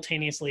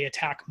simultaneously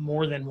attack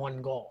more than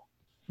one goal.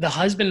 The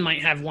husband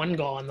might have one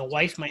goal and the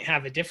wife might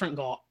have a different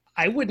goal.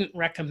 I wouldn't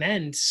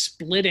recommend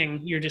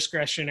splitting your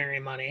discretionary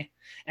money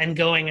and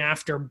going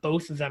after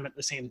both of them at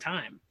the same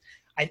time.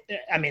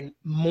 I mean,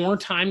 more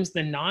times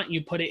than not,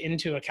 you put it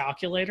into a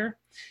calculator.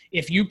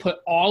 If you put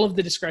all of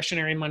the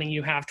discretionary money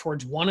you have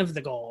towards one of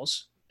the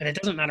goals, and it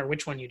doesn't matter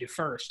which one you do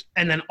first,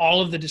 and then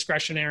all of the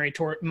discretionary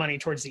money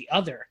towards the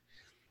other,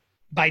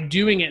 by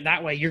doing it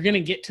that way, you're going to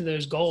get to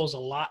those goals a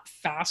lot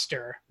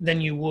faster than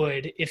you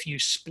would if you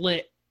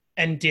split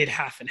and did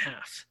half and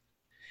half.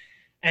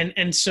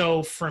 And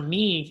so for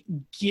me,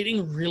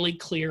 getting really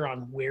clear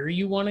on where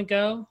you want to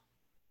go,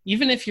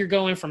 even if you're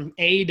going from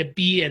A to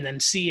B and then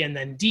C and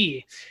then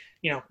D,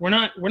 we're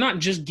not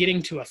just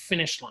getting to a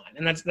finish line.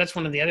 And that's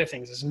one of the other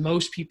things is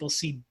most people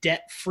see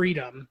debt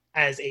freedom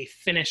as a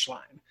finish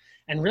line.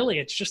 And really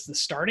it's just the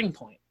starting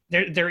point.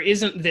 There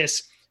isn't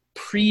this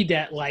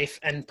pre-debt life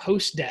and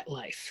post-debt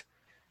life.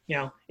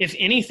 If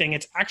anything,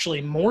 it's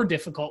actually more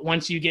difficult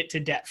once you get to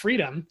debt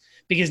freedom,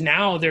 because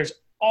now there's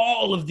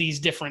all of these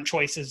different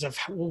choices of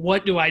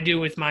what do I do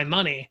with my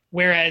money?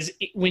 Whereas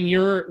when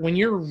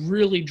you're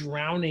really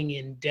drowning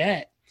in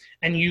debt,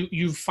 and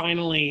you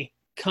finally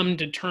come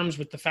to terms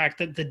with the fact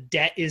that the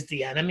debt is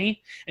the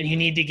enemy and you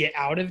need to get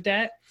out of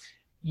debt,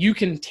 you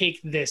can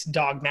take this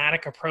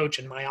dogmatic approach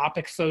and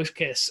myopic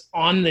focus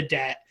on the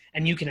debt,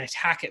 and you can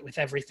attack it with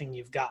everything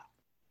you've got.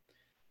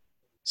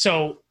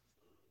 So,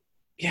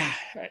 yeah,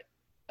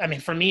 I mean,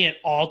 for me, it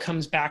all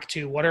comes back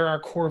to what are our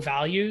core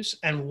values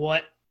and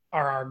what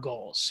are our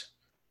goals.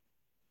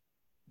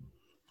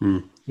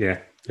 Yeah,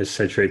 that's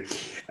so true.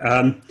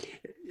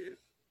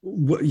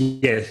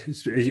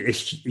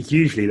 It's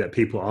usually that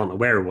people aren't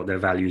aware of what their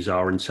values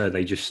are, and so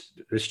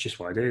it's just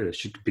what I do. It's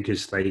just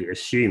because they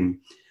assume,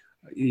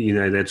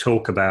 they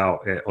talk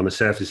about it on a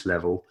surface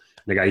level,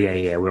 and they go,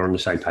 yeah, we're on the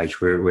same page,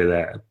 we're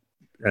there,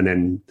 and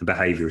then the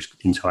behaviour is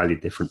entirely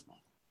different.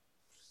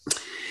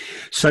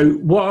 So,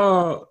 what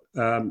are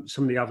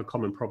some of the other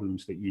common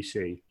problems that you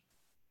see?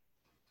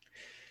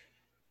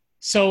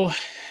 So,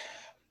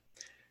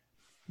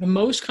 the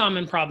most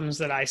common problems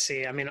that I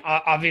see, I mean,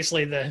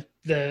 obviously the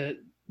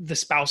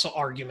spousal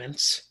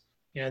arguments,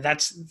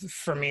 that's,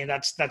 for me,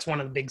 that's one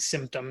of the big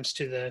symptoms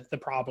to the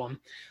problem.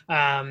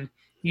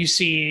 You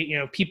see,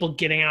 people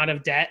getting out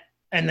of debt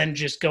and then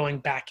just going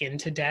back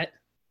into debt,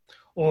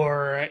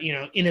 or,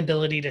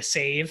 inability to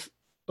save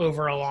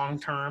over a long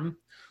term,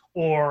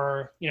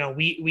 or,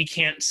 we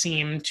can't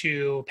seem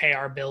to pay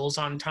our bills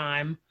on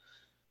time.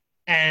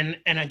 And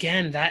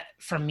again, that,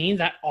 for me,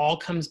 that all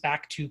comes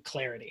back to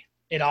clarity.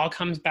 It all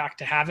comes back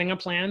to having a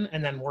plan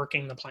and then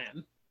working the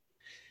plan.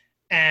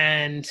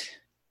 And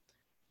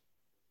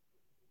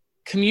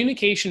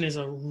communication is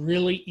a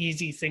really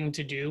easy thing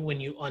to do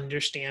when you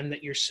understand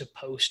that you're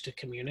supposed to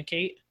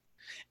communicate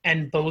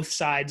and both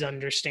sides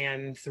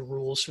understand the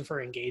rules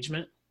for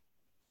engagement.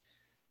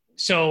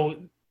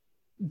 So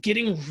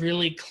getting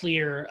really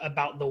clear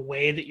about the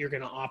way that you're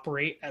going to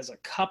operate as a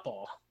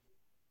couple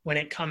when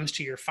it comes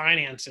to your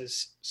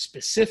finances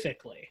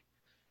specifically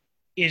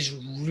is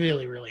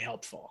really, really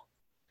helpful.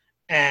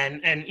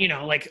 And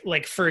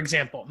like for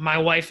example, my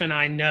wife and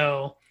I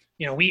know,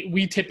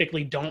 we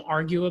typically don't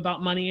argue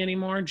about money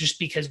anymore just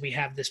because we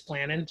have this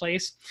plan in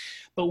place.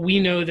 But we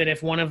know that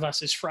if one of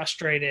us is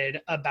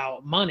frustrated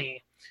about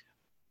money,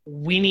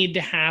 we need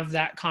to have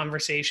that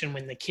conversation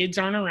when the kids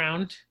aren't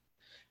around,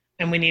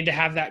 and we need to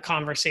have that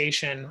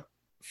conversation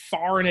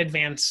far in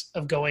advance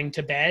of going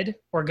to bed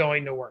or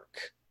going to work.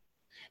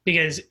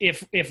 Because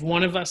if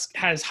one of us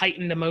has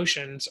heightened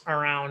emotions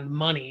around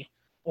money,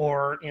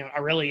 or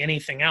really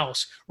anything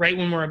else right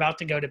when we're about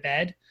to go to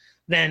bed,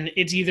 then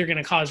it's either going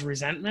to cause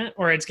resentment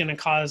or it's going to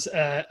cause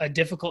a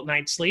difficult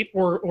night's sleep,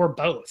 or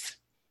both.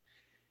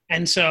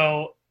 And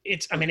so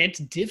it's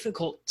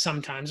difficult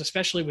sometimes,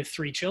 especially with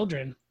 3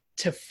 children,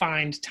 to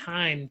find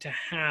time to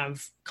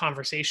have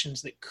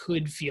conversations that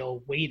could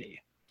feel weighty.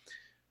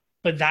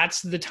 But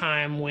that's the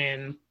time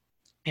when,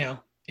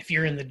 if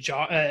you're in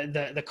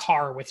the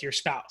car with your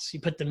spouse,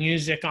 you put the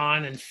music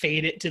on and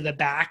fade it to the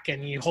back,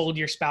 and you hold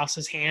your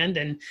spouse's hand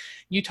and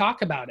you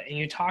talk about it, and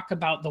you talk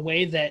about the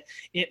way that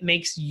it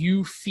makes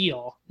you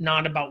feel,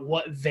 not about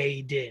what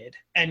they did.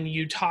 And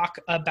you talk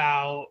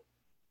about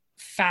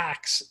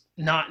facts,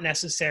 not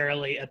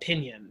necessarily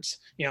opinions.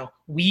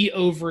 We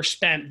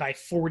overspent by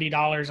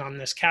 $40 on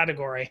this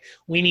category.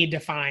 We need to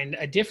find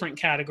a different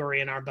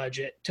category in our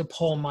budget to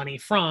pull money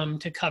from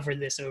to cover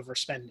this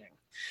overspending.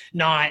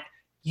 Not,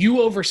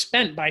 you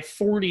overspent by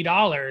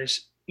 $40,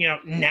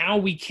 now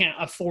we can't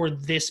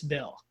afford this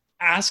bill.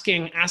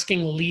 Asking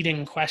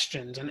leading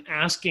questions and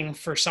asking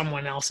for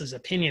someone else's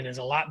opinion is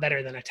a lot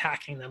better than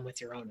attacking them with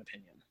your own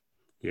opinion.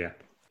 Yeah.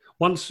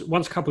 Once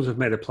couples have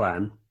made a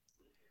plan,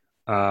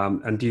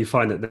 and do you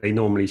find that they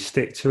normally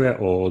stick to it,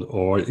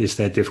 or is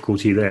there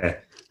difficulty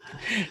there?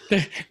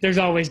 There's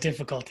always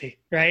difficulty,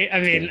 right? I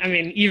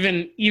mean,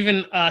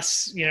 even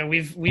us,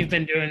 we've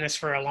been doing this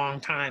for a long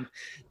time.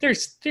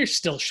 There's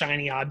still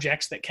shiny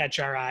objects that catch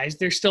our eyes.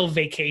 There's still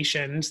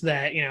vacations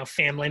that,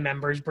 family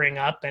members bring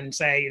up and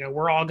say,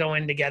 we're all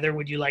going together.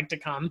 Would you like to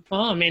come?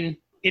 Well,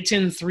 it's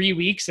in 3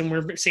 weeks and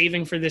we're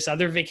saving for this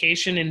other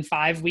vacation in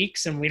 5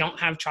 weeks and we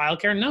don't have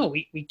childcare. No,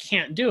 we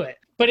can't do it.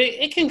 But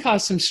it can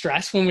cause some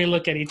stress when we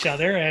look at each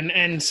other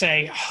and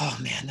say, oh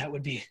man, that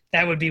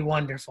would be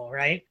wonderful,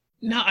 right?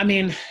 No,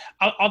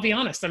 I'll be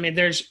honest.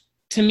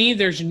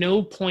 There's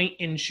no point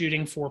in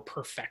shooting for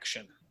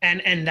perfection.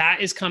 And that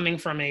is coming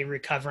from a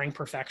recovering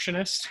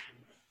perfectionist.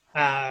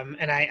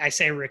 And I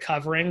say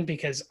recovering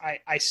because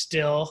I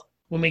still,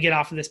 when we get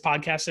off of this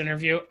podcast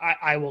interview,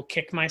 I will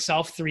kick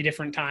myself 3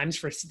 different times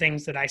for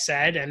things that I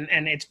said.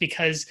 And it's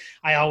because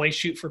I always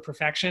shoot for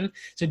perfection.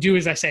 So do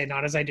as I say,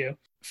 not as I do.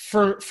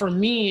 For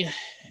me,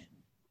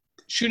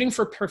 shooting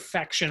for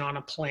perfection on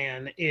a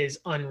plan is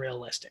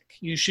unrealistic.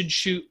 You should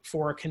shoot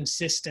for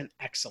consistent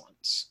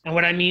excellence. And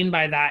what I mean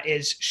by that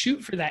is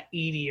shoot for that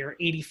 80 or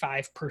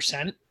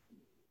 85%,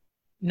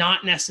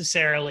 not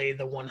necessarily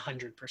the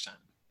 100%.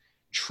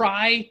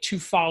 Try to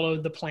follow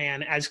the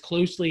plan as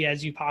closely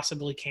as you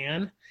possibly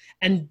can,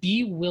 and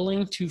be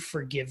willing to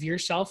forgive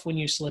yourself when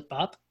you slip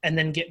up and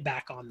then get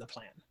back on the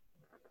plan.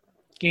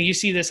 You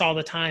see this all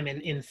the time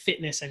in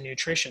fitness and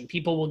nutrition.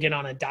 People will get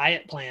on a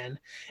diet plan,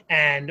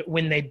 and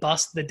when they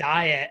bust the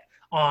diet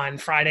on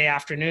Friday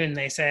afternoon,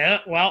 they say,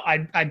 oh, well,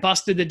 I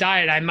busted the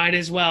diet. I might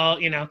as well,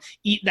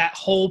 eat that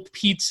whole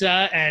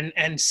pizza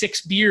and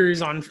 6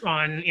 beers on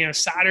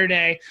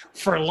Saturday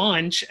for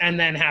lunch, and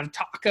then have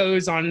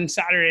tacos on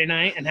Saturday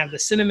night and have the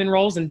cinnamon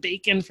rolls and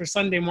bacon for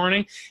Sunday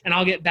morning. And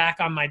I'll get back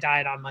on my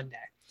diet on Monday.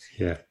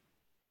 Yeah.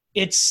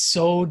 It's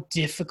so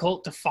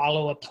difficult to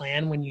follow a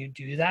plan when you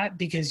do that,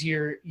 because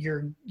you're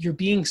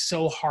being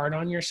so hard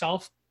on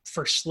yourself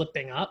for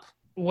slipping up.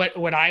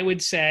 What I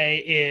would say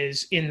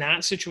is, in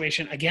that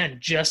situation, again,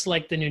 just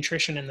like the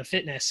nutrition and the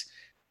fitness,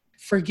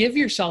 forgive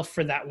yourself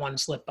for that one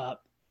slip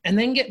up and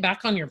then get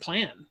back on your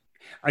plan.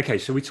 Okay.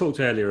 So we talked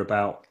earlier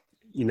about,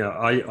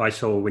 I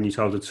saw when you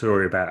told the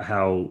story about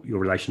how your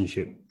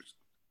relationship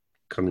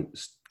kind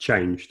of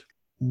changed.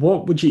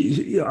 What would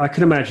I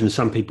can imagine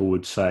some people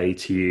would say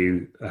to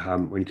you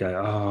when you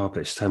go, oh, but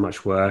it's so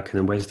much work. And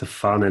then where's the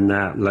fun in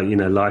that? Like,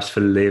 life's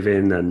for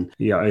living, and,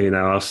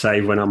 I'll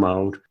save when I'm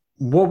old.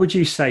 What would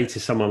you say to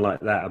someone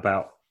like that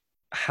about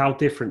how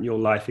different your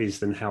life is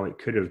than how it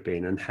could have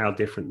been, and how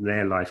different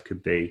their life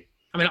could be?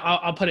 I mean,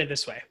 I'll put it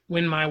this way.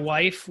 When my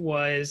wife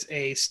was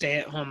a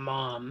stay-at-home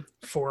mom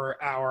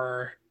for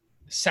our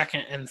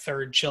second and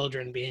third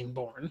children being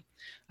born,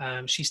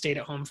 she stayed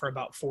at home for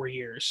about 4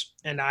 years,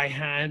 and I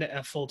had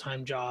a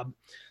full-time job,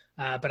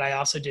 but I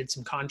also did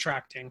some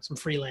contracting, some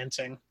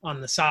freelancing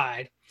on the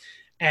side.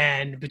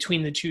 And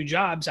between the 2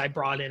 jobs, I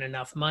brought in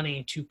enough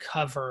money to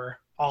cover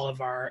all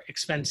of our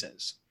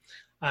expenses.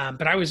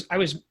 But I was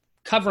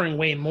covering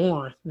way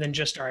more than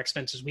just our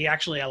expenses. We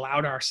actually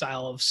allowed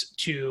ourselves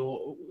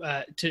to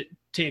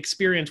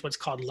experience what's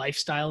called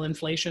lifestyle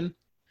inflation.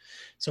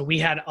 So we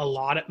had a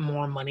lot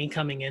more money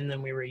coming in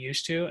than we were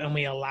used to, and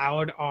we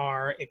allowed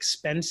our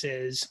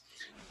expenses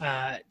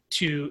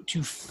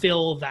to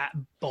fill that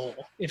bowl,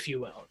 if you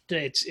will.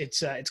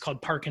 It's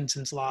called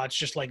Parkinson's law. It's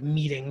just like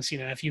meetings.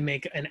 If you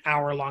make an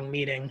hour-long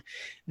meeting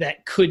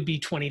that could be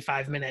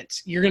 25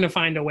 minutes, you're going to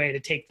find a way to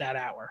take that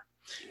hour,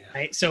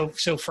 right? So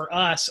for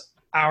us,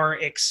 our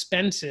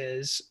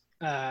expenses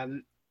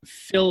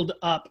filled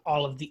up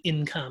all of the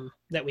income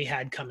that we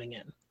had coming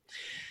in.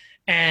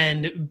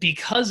 And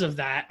because of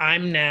that,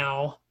 I'm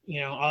now,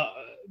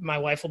 my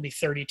wife will be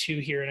 32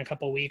 here in a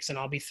couple of weeks, and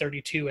I'll be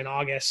 32 in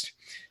August.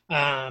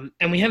 And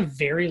we have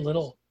very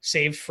little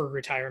saved for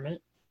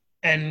retirement.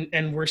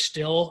 And we're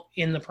still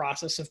in the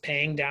process of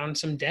paying down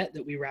some debt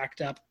that we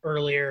racked up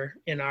earlier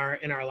in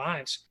our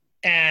lives.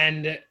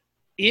 And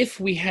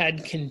if we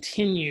had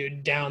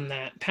continued down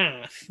that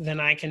path, then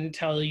I can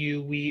tell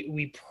you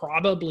we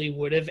probably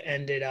would have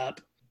ended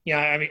up,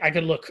 I mean, I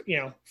could look,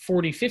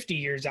 40, 50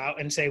 years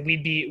out and say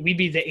we'd be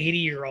the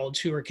 80-year-olds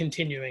who are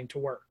continuing to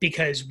work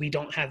because we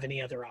don't have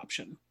any other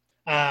option.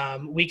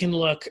 We can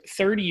look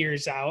 30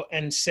 years out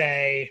and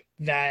say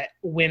that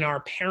when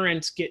our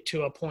parents get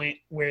to a point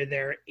where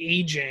they're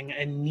aging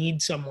and need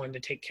someone to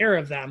take care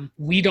of them,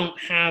 we don't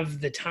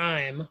have the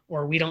time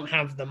or we don't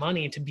have the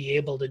money to be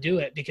able to do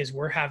it because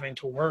we're having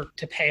to work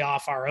to pay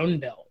off our own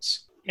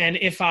bills. And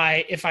if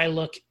I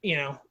look,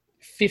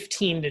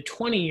 15 to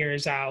 20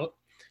 years out,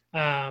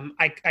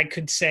 I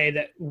could say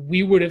that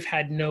we would have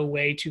had no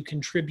way to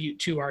contribute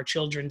to our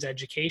children's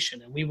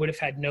education, and we would have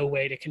had no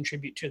way to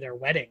contribute to their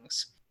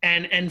weddings.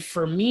 And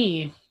for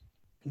me,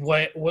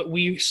 what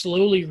we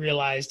slowly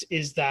realized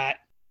is that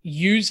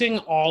using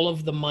all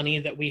of the money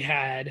that we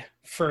had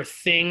for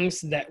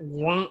things that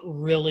weren't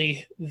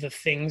really the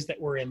things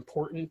that were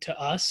important to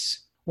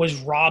us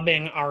was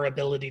robbing our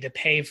ability to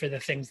pay for the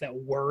things that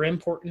were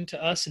important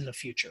to us in the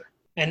future.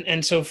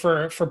 And so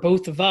for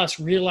both of us,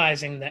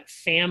 realizing that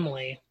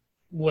family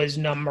was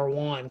number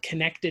one,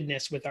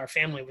 connectedness with our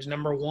family was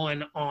number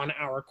one on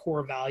our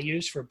core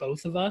values for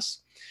both of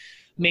us,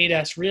 made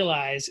us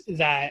realize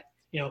that,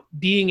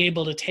 being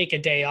able to take a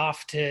day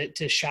off to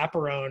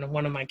chaperone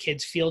one of my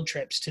kids' field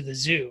trips to the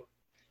zoo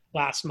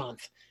last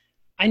month,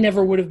 I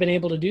never would have been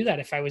able to do that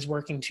if I was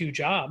working 2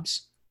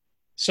 jobs.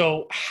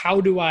 So how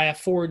do I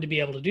afford to be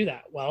able to do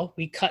that? Well,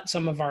 we cut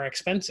some of our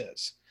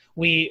expenses.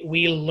 We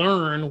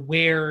learn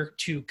where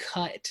to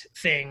cut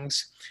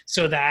things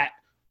so that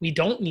we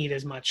don't need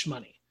as much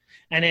money.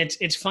 And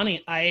it's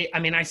funny. I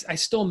mean, I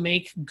still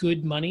make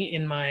good money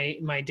in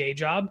my day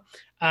job,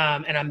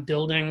 and I'm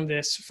building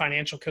this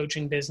financial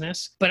coaching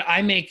business, but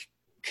I make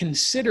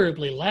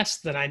considerably less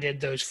than I did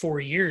those 4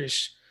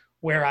 years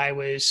where I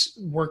was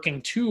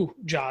working 2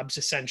 jobs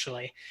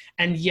essentially.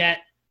 And yet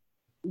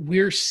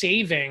we're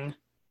saving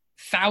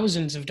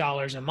thousands of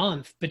dollars a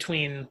month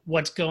between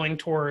what's going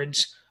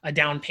towards a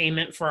down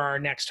payment for our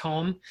next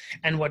home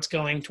and what's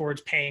going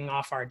towards paying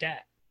off our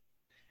debt.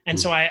 And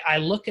so I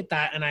look at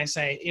that and I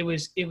say, it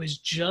was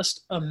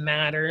just a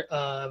matter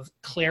of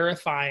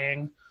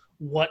clarifying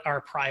what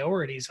our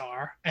priorities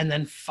are and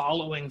then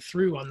following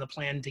through on the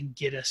plan to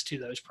get us to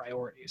those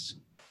priorities.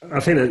 I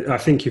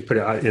think you put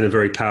it in a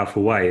very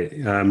powerful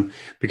way,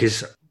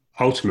 because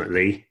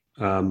ultimately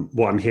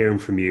what I'm hearing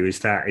from you is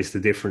that is the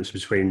difference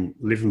between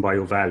living by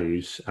your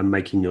values and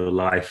making your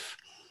life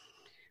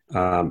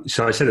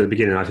So I said at the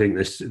beginning, I think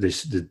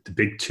the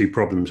big two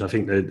problems. I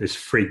think there's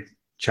three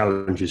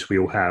challenges we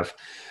all have.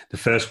 The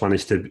first one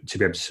is to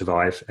be able to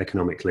survive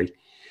economically.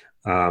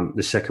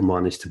 The second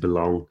one is to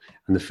belong,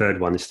 and the third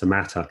one is to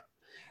matter.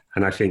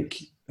 And I think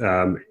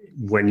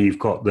when you've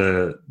got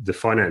the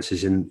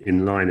finances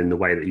in line in the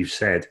way that you've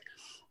said,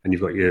 and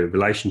you've got your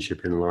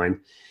relationship in line,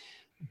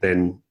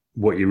 then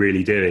what you're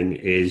really doing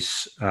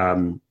is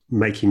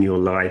making your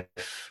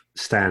life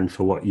stand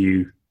for what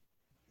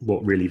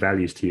really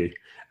values to you.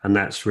 And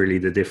that's really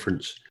the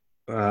difference.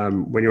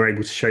 When you're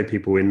able to show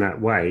people in that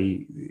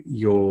way,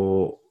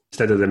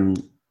 instead of them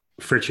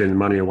frittering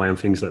money away on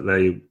things that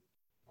they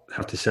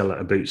have to sell at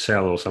a boot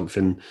sale or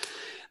something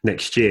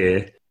next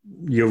year,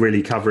 you're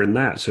really covering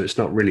that. So it's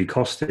not really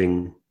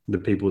costing the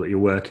people that you're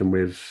working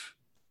with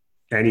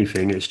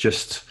anything. It's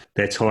just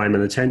their time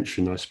and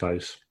attention, I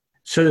suppose.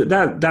 So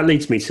that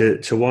leads me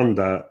to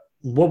wonder,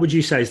 what would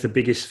you say is the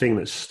biggest thing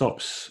that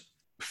stops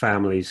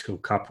families or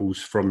couples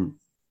from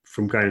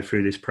going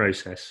through this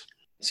process?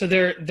 So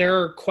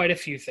there are quite a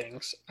few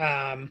things.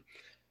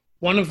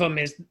 One of them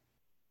is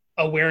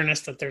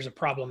awareness that there's a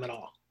problem at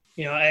all.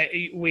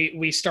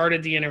 We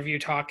started the interview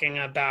talking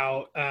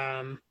about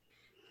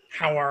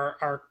how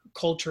our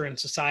culture and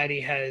society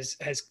has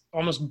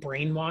almost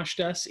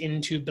brainwashed us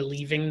into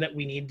believing that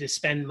we need to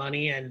spend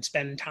money and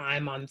spend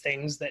time on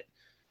things that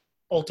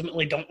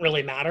ultimately don't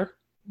really matter.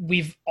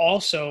 We've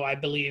also, I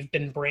believe,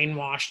 been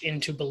brainwashed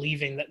into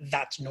believing that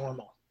that's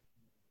normal.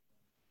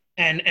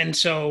 And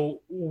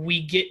so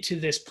we get to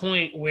this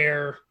point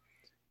where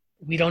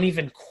we don't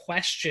even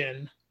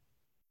question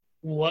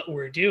what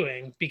we're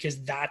doing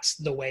because that's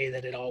the way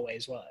that it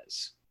always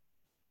was.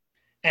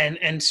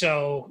 And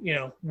so,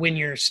 when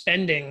you're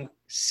spending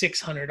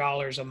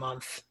 $600 a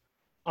month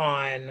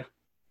on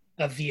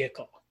a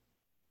vehicle,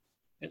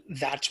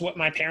 that's what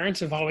my parents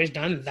have always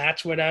done.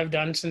 That's what I've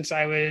done since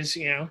I was,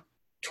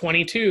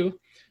 22.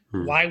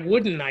 Why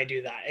wouldn't I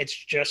do that? It's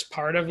just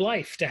part of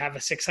life to have a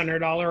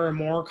 $600 or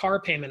more car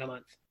payment a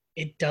month.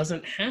 It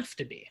doesn't have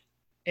to be.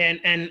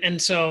 And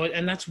so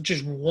that's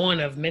just one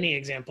of many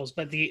examples,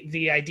 but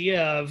the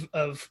idea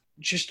of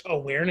just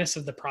awareness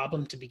of the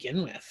problem to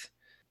begin with.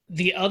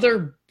 The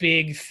other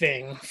big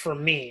thing for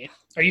me,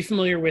 are you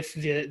familiar with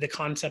the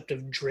concept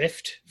of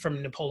drift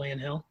from Napoleon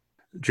Hill?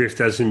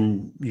 Drift as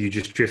in you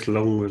just drift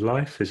along with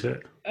life, is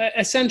it?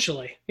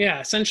 Essentially.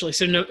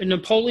 So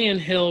Napoleon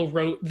Hill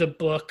wrote the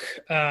book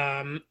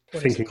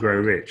Think and Grow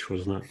Rich,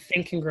 wasn't it?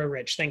 Think and Grow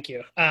Rich, thank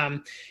you.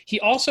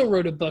 He also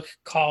wrote a book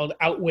called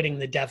Outwitting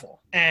the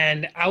Devil.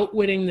 And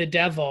Outwitting the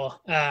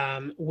Devil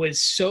was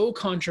so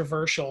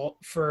controversial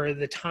for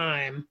the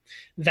time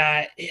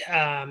that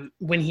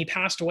when he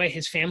passed away,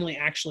 his family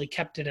actually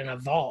kept it in a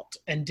vault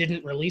and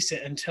didn't release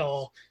it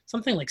until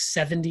something like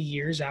 70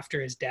 years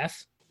after his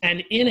death.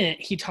 And in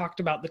it, he talked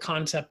about the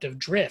concept of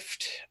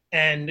drift.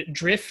 And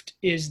drift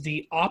is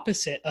the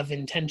opposite of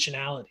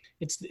intentionality.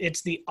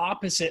 It's the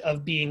opposite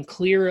of being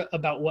clear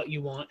about what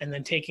you want and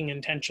then taking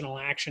intentional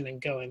action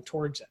and going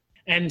towards it.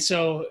 And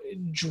so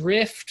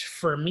drift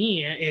for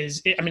me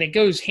it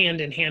goes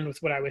hand in hand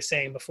with what I was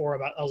saying before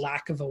about a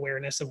lack of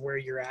awareness of where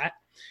you're at.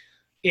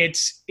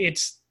 It's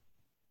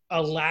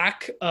a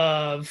lack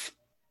of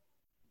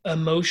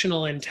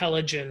emotional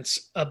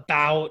intelligence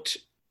about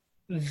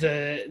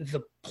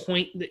the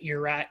point that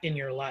you're at in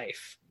your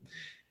life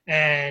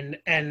and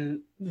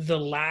the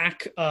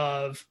lack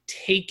of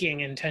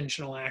taking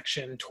intentional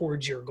action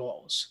towards your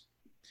goals.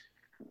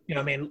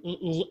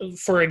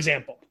 For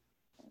example,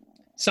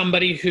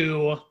 somebody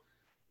who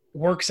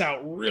works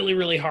out really,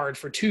 really hard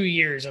for 2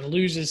 years and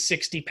loses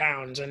 60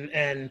 pounds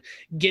and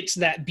gets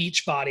that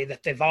beach body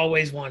that they've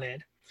always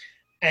wanted.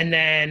 And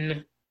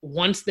then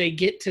once they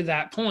get to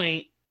that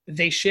point,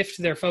 they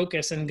shift their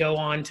focus and go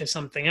on to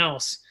something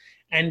else.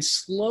 And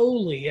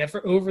slowly,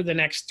 over the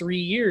next 3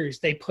 years,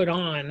 they put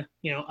on,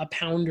 a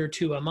pound or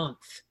two a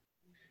month.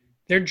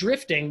 They're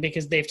drifting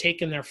because they've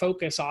taken their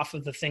focus off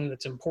of the thing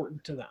that's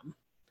important to them.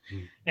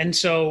 And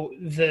so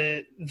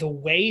the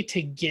way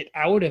to get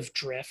out of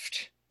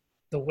drift,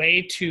 the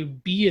way to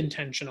be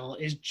intentional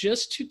is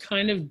just to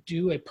kind of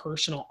do a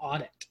personal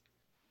audit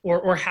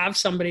or have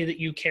somebody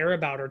that you care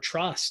about or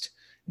trust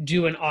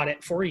do an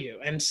audit for you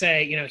and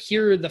say,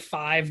 here are the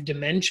 5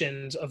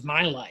 dimensions of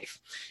my life.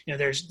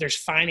 There's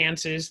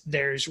finances,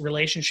 there's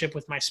relationship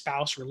with my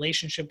spouse,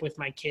 relationship with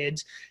my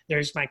kids,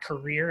 there's my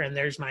career, and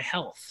there's my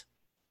health.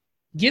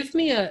 Give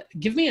me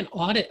an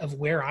audit of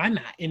where I'm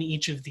at in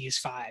each of these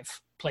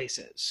 5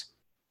 places.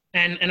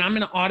 And I'm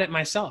going to audit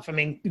myself.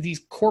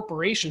 These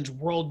corporations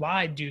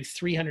worldwide do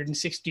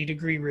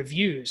 360-degree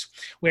reviews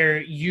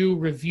where you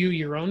review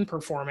your own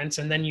performance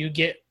and then you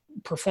get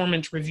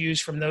performance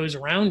reviews from those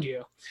around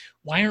you.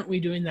 Why aren't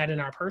we doing that in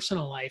our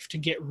personal life to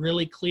get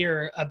really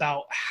clear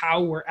about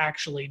how we're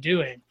actually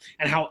doing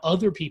and how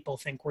other people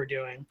think we're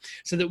doing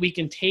so that we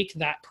can take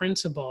that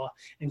principle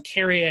and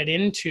carry it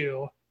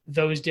into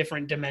those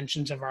different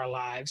dimensions of our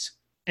lives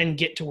and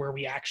get to where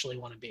we actually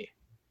want to be?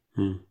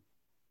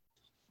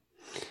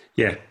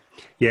 Yeah.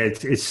 Yeah,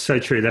 it's so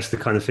true. That's the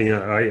kind of thing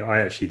I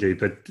actually do,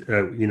 but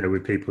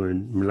with people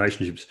in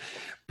relationships.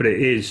 But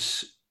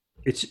it's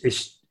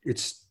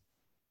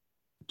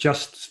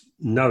just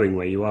knowing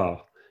where you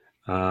are,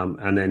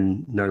 and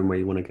then knowing where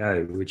you want to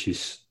go, which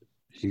is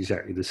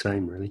exactly the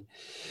same, really.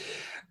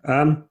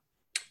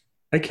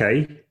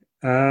 Okay,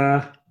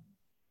 I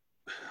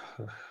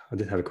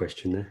did have a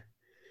question there.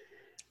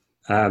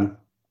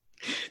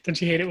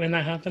 Don't you hate it when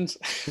that happens?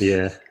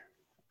 Yeah.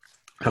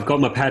 I've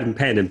got my pad and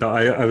pen, but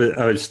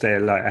I would stay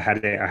like I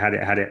had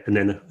it, and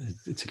then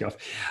it took it off.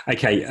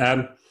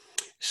 Okay,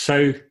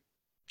 so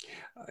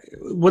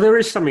there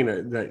is something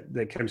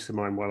that comes to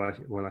mind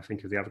while I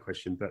think of the other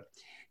question. But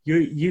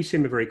you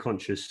seem very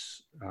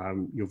conscious.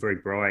 You're very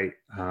bright.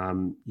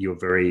 You're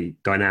very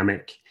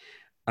dynamic.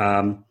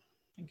 Thank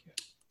you.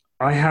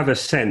 I have a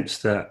sense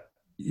that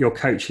your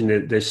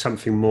coaching, there's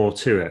something more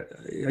to it.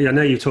 I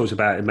know you talked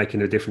about it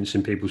making a difference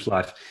in people's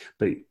life,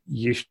 but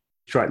you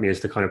strike me as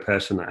the kind of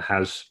person that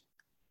has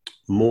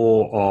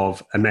more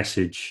of a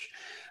message,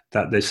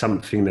 that there's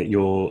something that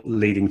you're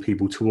leading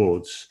people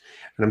towards.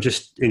 And I'm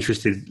just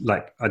interested,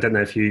 like, I don't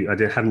know if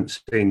I haven't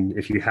seen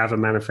if you have a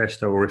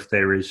manifesto or if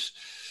there is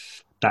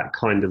that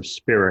kind of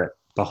spirit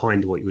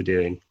behind what you're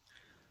doing.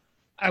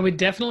 I would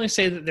definitely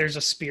say that there's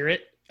a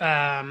spirit.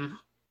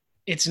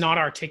 It's not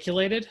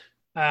articulated.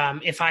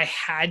 If I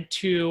had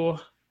to,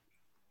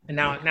 and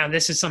now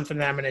this is something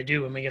that I'm going to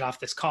do when we get off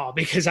this call,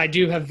 because I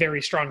do have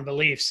very strong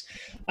beliefs.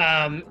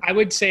 I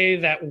would say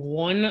that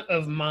one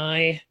of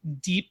my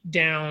deep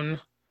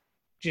down,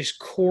 just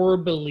core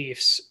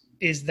beliefs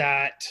is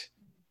that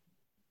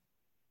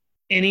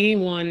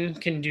anyone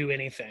can do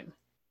anything.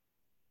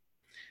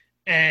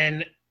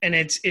 And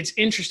it's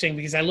interesting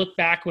because I look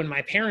back when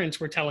my parents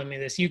were telling me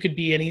this, you could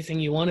be anything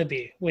you want to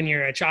be when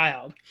you're a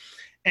child.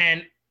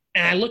 And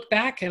I look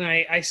back and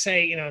I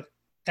say,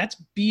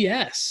 that's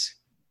BS.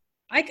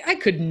 I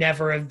could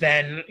never have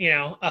been,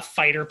 a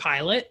fighter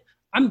pilot.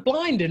 I'm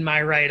blind in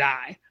my right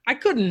eye. I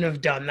couldn't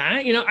have done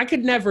that. I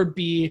could never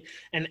be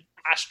an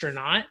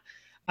astronaut.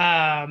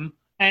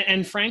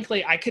 And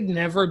frankly, I could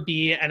never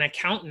be an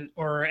accountant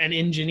or an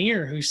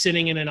engineer who's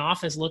sitting in an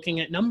office looking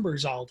at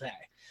numbers all day.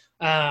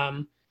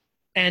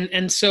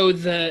 And so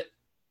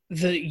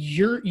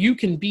you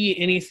can be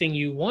anything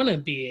you want to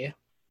be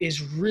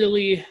is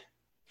really,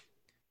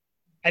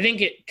 I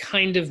think it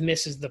kind of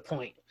misses the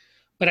point.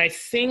 But I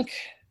think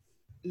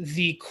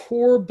the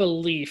core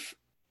belief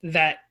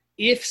that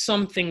if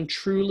something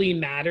truly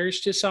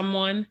matters to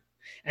someone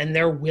and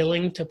they're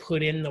willing to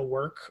put in the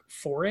work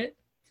for it,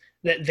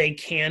 that they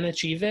can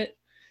achieve it.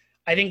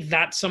 I think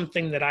that's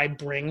something that I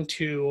bring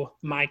to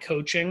my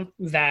coaching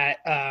that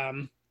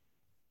I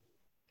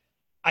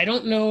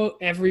don't know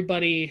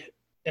everybody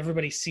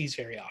sees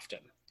very often.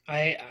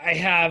 I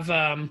have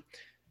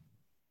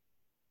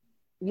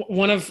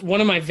one of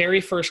my very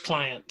first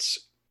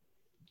clients,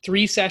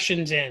 3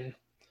 sessions in,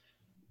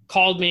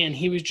 called me and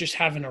he was just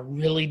having a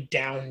really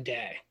down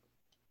day.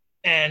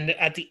 And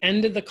at the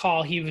end of the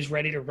call, he was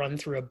ready to run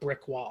through a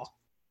brick wall.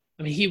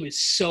 I mean, he was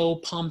so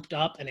pumped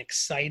up and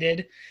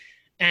excited.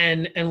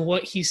 And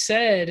what he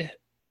said,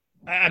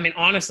 I mean,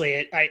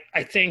 honestly,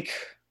 I think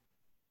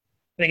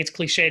it's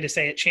cliche to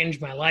say it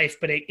changed my life,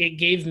 but it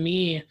gave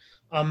me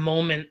a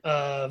moment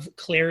of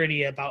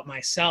clarity about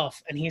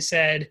myself. And he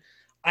said,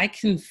 I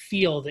can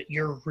feel that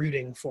you're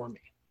rooting for me.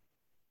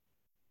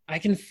 I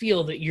can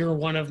feel that you're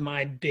one of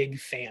my big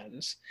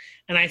fans.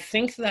 And I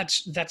think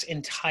that's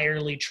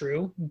entirely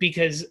true,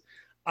 because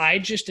I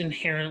just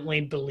inherently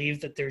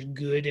believe that there's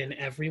good in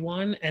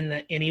everyone and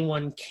that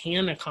anyone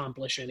can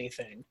accomplish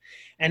anything.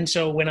 And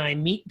so when I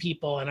meet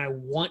people and I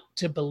want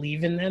to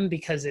believe in them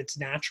because it's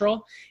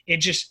natural,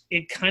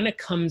 it kind of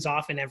comes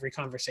off in every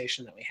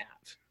conversation that we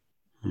have.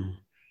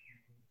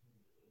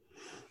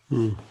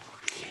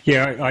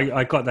 Yeah,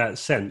 I got that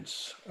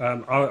sense.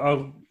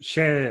 I'll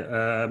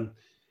share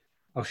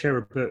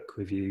a book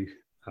with you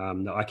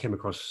that I came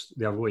across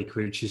the other week,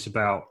 which is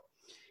about,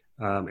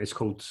 it's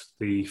called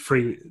the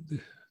Free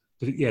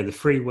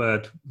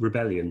Word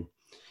Rebellion.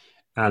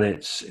 And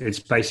it's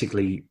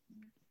basically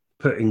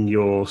putting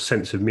your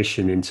sense of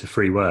mission into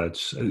 3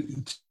 words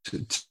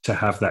to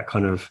have that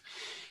kind of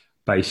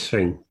base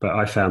thing. But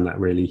I found that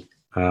really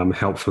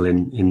helpful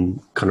in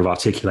kind of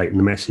articulating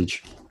the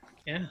message.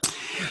 Yeah.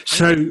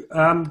 So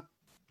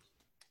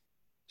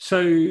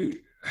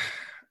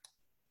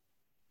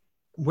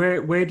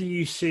where do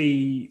you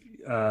see,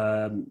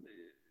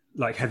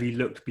 like, have you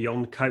looked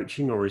beyond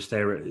coaching, or is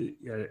there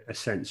a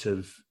sense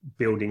of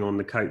building on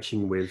the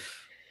coaching with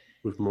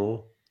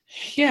more?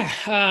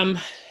 Yeah.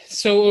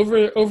 So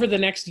over the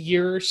next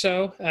year or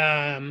so,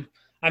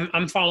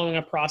 I'm following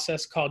a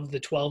process called the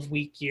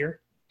 12-week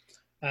year.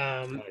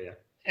 And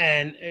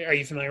are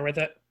you familiar with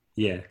it?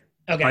 Yeah.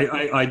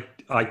 Okay.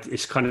 I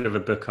it's kind of a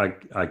book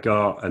I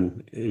got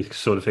and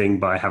sort of thing,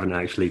 but I haven't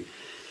actually.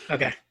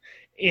 Okay.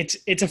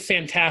 it's a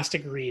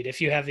fantastic read if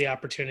you have the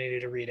opportunity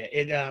to read it.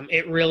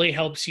 It really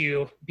helps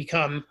you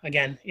become,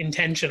 again,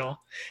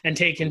 intentional and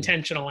take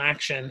intentional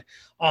action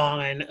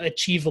on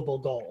achievable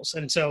goals.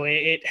 And so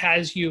it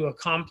has you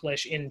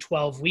accomplish in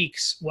 12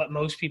 weeks what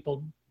most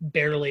people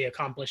barely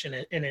accomplish in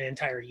an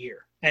entire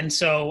year. And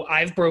so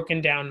I've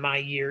broken down my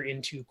year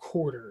into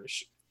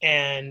quarters.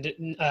 And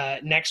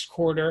next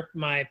quarter,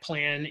 my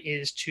plan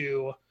is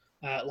to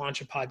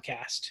launch a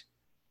podcast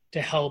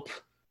to help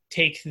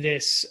take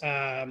this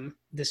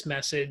this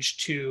message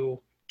to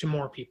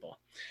more people.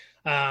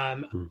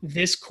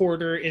 This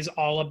quarter is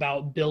all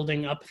about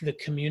building up the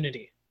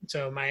community.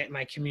 So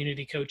my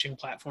community coaching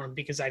platform,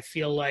 because I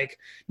feel like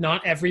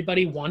not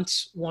everybody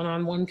wants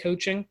one-on-one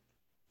coaching.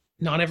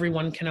 Not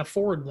everyone can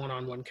afford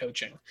one-on-one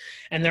coaching.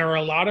 And there are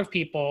a lot of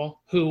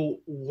people who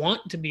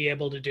want to be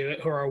able to do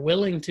it, who are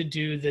willing to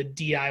do the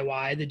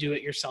DIY, the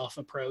do-it-yourself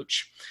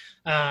approach,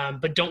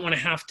 but don't want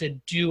to have to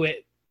do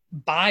it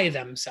by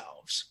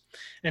themselves.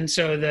 And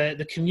so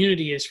the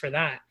community is for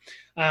that.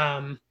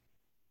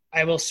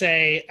 I will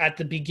say at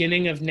the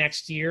beginning of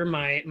next year,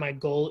 my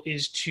goal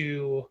is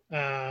to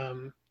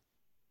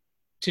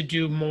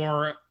do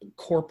more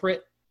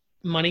corporate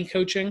money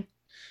coaching.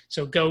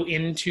 So go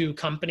into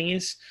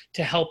companies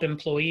to help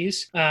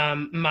employees.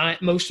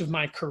 Most of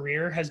my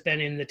career has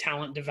been in the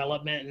talent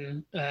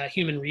development and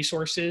human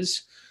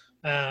resources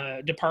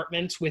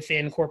departments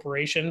within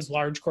corporations,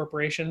 large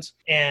corporations.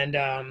 And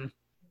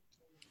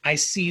I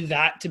see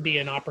that to be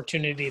an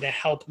opportunity to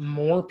help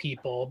more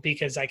people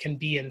because I can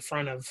be in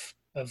front of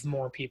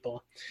more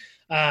people.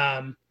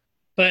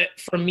 But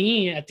for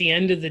me, at the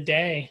end of the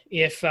day,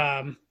 if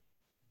I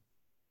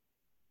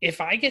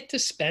get to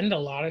spend a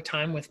lot of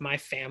time with my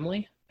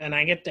family and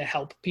I get to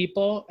help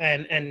people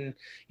and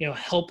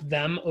help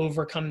them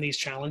overcome these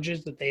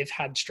challenges that they've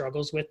had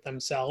struggles with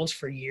themselves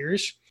for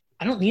years,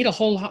 I don't need a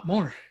whole lot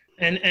more.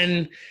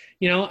 And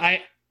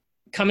I,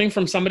 coming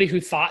from somebody who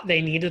thought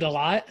they needed a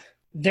lot,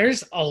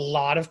 there's a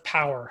lot of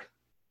power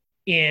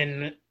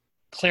in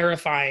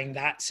clarifying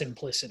that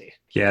simplicity.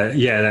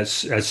 Yeah,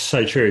 that's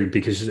so true,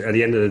 because at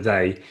the end of the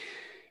day,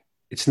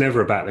 it's never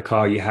about the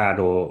car you had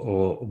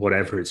or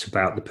whatever. It's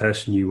about the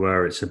person you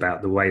were. It's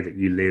about the way that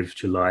you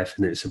lived your life,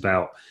 and it's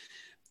about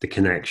the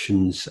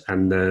connections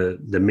and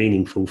the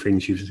meaningful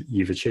things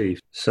you've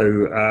achieved.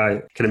 So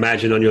I can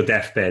imagine on your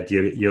deathbed,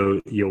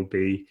 you'll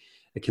be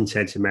a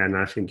contented man.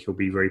 I think you'll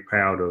be very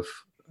proud of.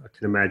 I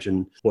can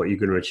imagine what you're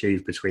going to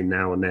achieve between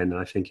now and then.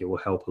 I think it will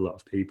help a lot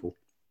of people.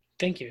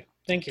 Thank you.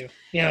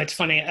 It's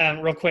funny,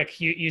 real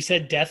quick, you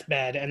said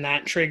deathbed, and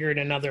that triggered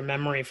another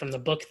memory from the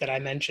book that I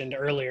mentioned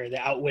earlier, The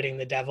Outwitting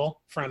the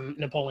Devil from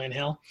Napoleon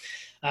Hill.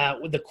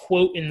 With the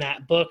quote in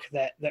that book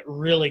that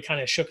really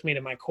kind of shook me to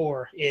my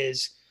core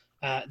is,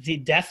 the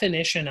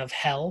definition of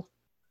hell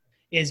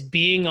is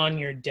being on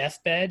your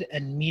deathbed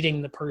and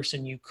meeting the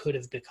person you could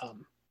have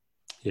become.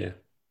 Yeah.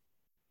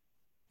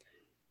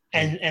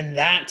 And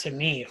that to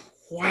me,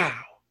 wow.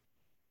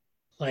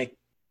 Like,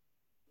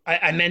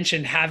 I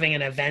mentioned having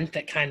an event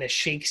that kind of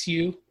shakes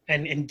you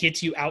and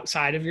gets you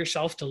outside of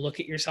yourself to look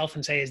at yourself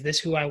and say, is this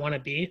who I want to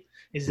be?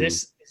 Is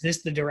this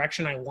the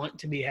direction I want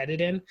to be headed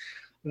in?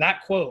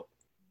 That quote,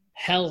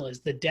 hell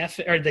is the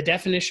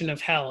definition of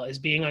hell is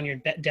being on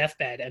your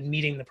deathbed and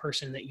meeting the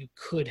person that you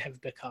could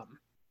have become.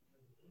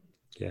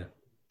 Yeah.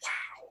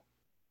 Wow.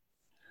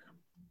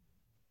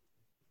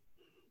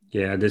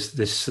 Yeah.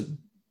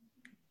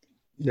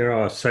 There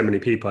are so many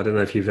people. I don't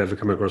know if you've ever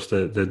come across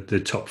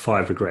the top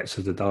 5 regrets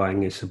of the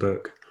dying. It's a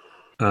book,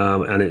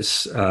 and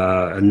it's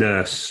a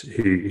nurse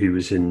who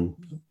was in,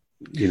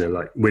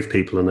 like with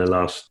people on their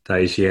last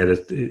days. Yeah,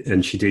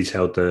 and she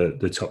detailed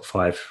the top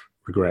 5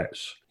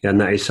 regrets. Yeah, and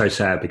that is so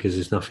sad because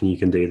there's nothing you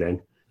can do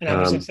then. And I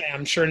was going to say,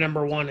 I'm sure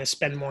number 1 is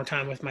spend more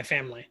time with my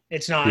family.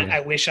 It's not, I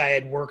wish I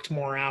had worked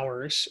more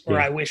hours, or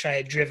I wish I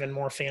had driven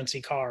more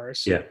fancy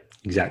cars. Yeah,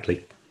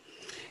 exactly.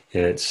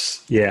 Yeah,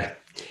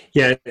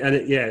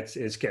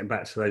 it's getting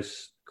back to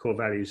those core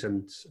values,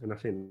 and I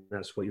think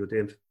that's what you're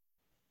doing for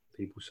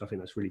people. So I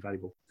think that's really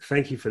valuable.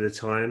 Thank you for the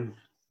time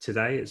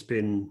today. It's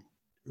been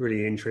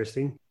really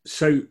interesting.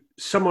 So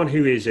someone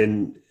who is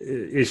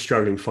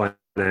struggling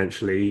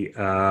financially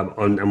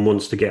and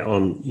wants to get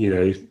on,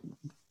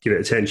 give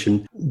it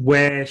attention,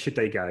 where should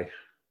they go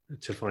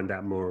to find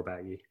out more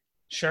about you?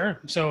 Sure.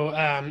 So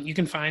you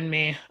can find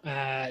me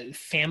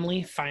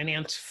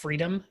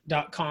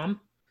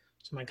familyfinancefreedom.com.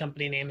 So my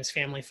company name is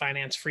Family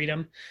Finance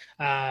Freedom.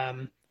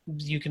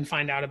 You can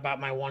find out about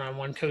my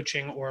one-on-one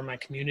coaching or my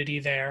community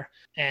there.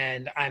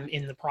 And I'm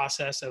in the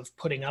process of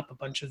putting up a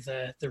bunch of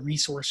the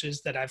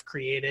resources that I've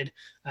created.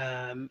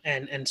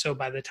 And so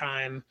by the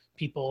time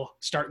people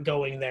start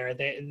going there,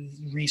 the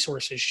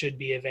resources should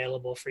be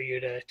available for you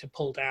to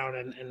pull down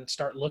and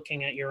start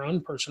looking at your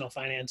own personal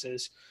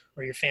finances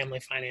or your family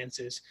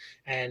finances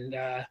and,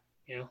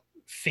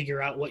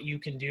 figure out what you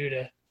can do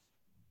to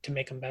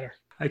make them better.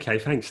 Okay,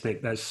 thanks,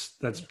 Nick. That's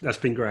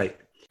been great.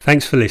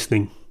 Thanks for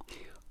listening.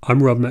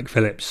 I'm Rob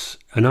McPhillips,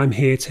 and I'm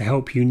here to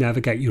help you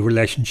navigate your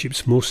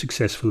relationships more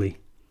successfully.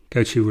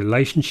 Go to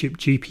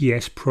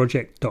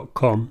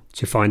relationshipgpsproject.com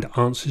to find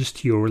answers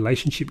to your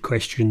relationship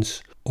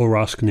questions or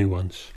ask new ones.